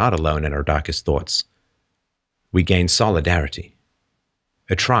that we are not alone in our darkest thoughts, we gain solidarity,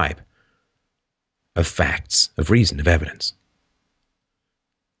 a tribe of facts, of reason, of evidence.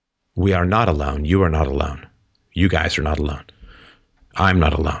 We are not alone. You are not alone. You guys are not alone. I'm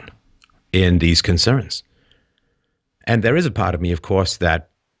not alone in these concerns. And there is a part of me, of course, that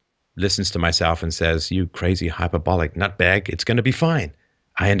listens to myself and says, you crazy hyperbolic nutbag, it's going to be fine.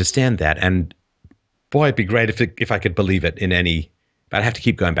 I understand that. And boy, it'd be great if I could believe it in any, but I'd have to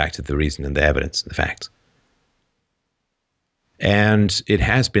keep going back to the reason and the evidence and the facts. And it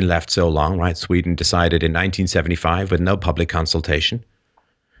has been left so long, right? Sweden decided in 1975 with no public consultation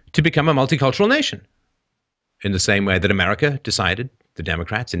to become a multicultural nation in the same way that America decided, the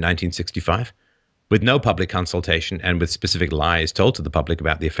Democrats, in 1965, with no public consultation and with specific lies told to the public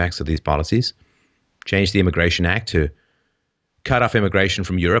about the effects of these policies, changed the Immigration Act to cut off immigration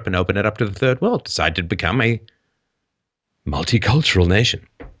from Europe and open it up to the third world, decided to become a multicultural nation.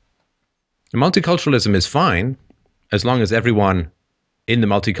 And multiculturalism is fine as long as everyone in the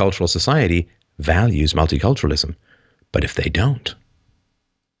multicultural society values multiculturalism. But if they don't,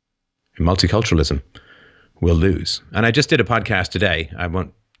 multiculturalism will lose. And I just did a podcast today. I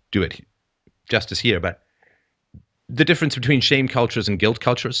won't do it justice here, but the difference between shame cultures and guilt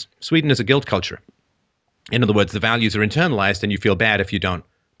cultures. Sweden is a guilt culture. In other words, the values are internalized and you feel bad if you don't,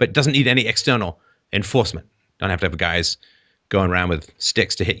 but it doesn't need any external enforcement. Don't have to have guys going around with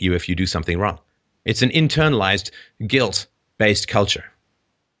sticks to hit you if you do something wrong. It's an internalized guilt-based culture.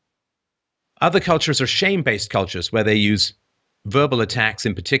 Other cultures are shame-based cultures where they use verbal attacks,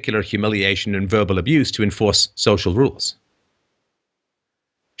 in particular humiliation and verbal abuse, to enforce social rules.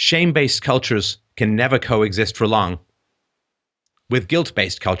 Shame-based cultures can never coexist for long with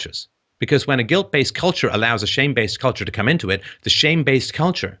guilt-based cultures, because when a guilt-based culture allows a shame-based culture to come into it, the shame-based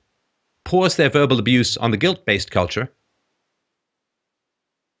culture pours their verbal abuse on the guilt-based culture,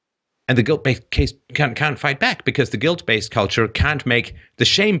 and the guilt-based case can't fight back because the guilt-based culture can't make the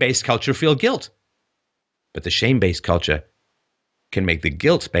shame-based culture feel guilt. But the shame-based culture can make the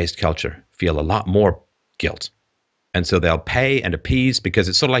guilt-based culture feel a lot more guilt. And so they'll pay and appease, because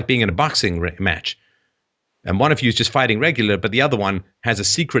it's sort of like being in a boxing match. And one of you is just fighting regular, but the other one has a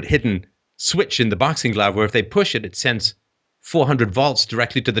secret hidden switch in the boxing glove where if they push it, it sends 400 volts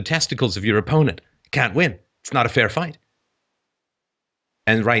directly to the testicles of your opponent. Can't win. It's not a fair fight.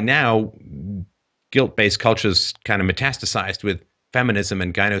 And right now, guilt-based cultures kind of metastasized with feminism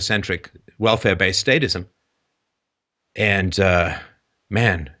and gynocentric welfare-based statism. And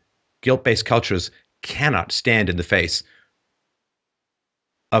man, guilt-based cultures cannot stand in the face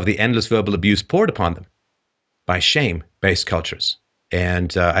of the endless verbal abuse poured upon them by shame-based cultures.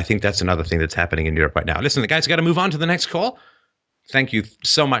 And I think that's another thing that's happening in Europe right now. Listen, the guys got to move on to the next call. Thank you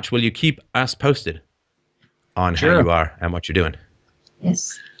so much. Will you keep us posted on how you are and what you're doing?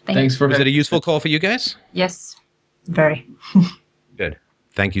 Yes. Thanks for Was it a useful call for you guys? Yes, very. Good.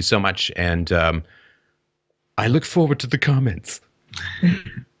 Thank you so much. And I look forward to the comments.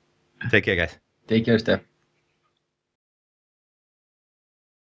 Take care, guys. Take care, Steph.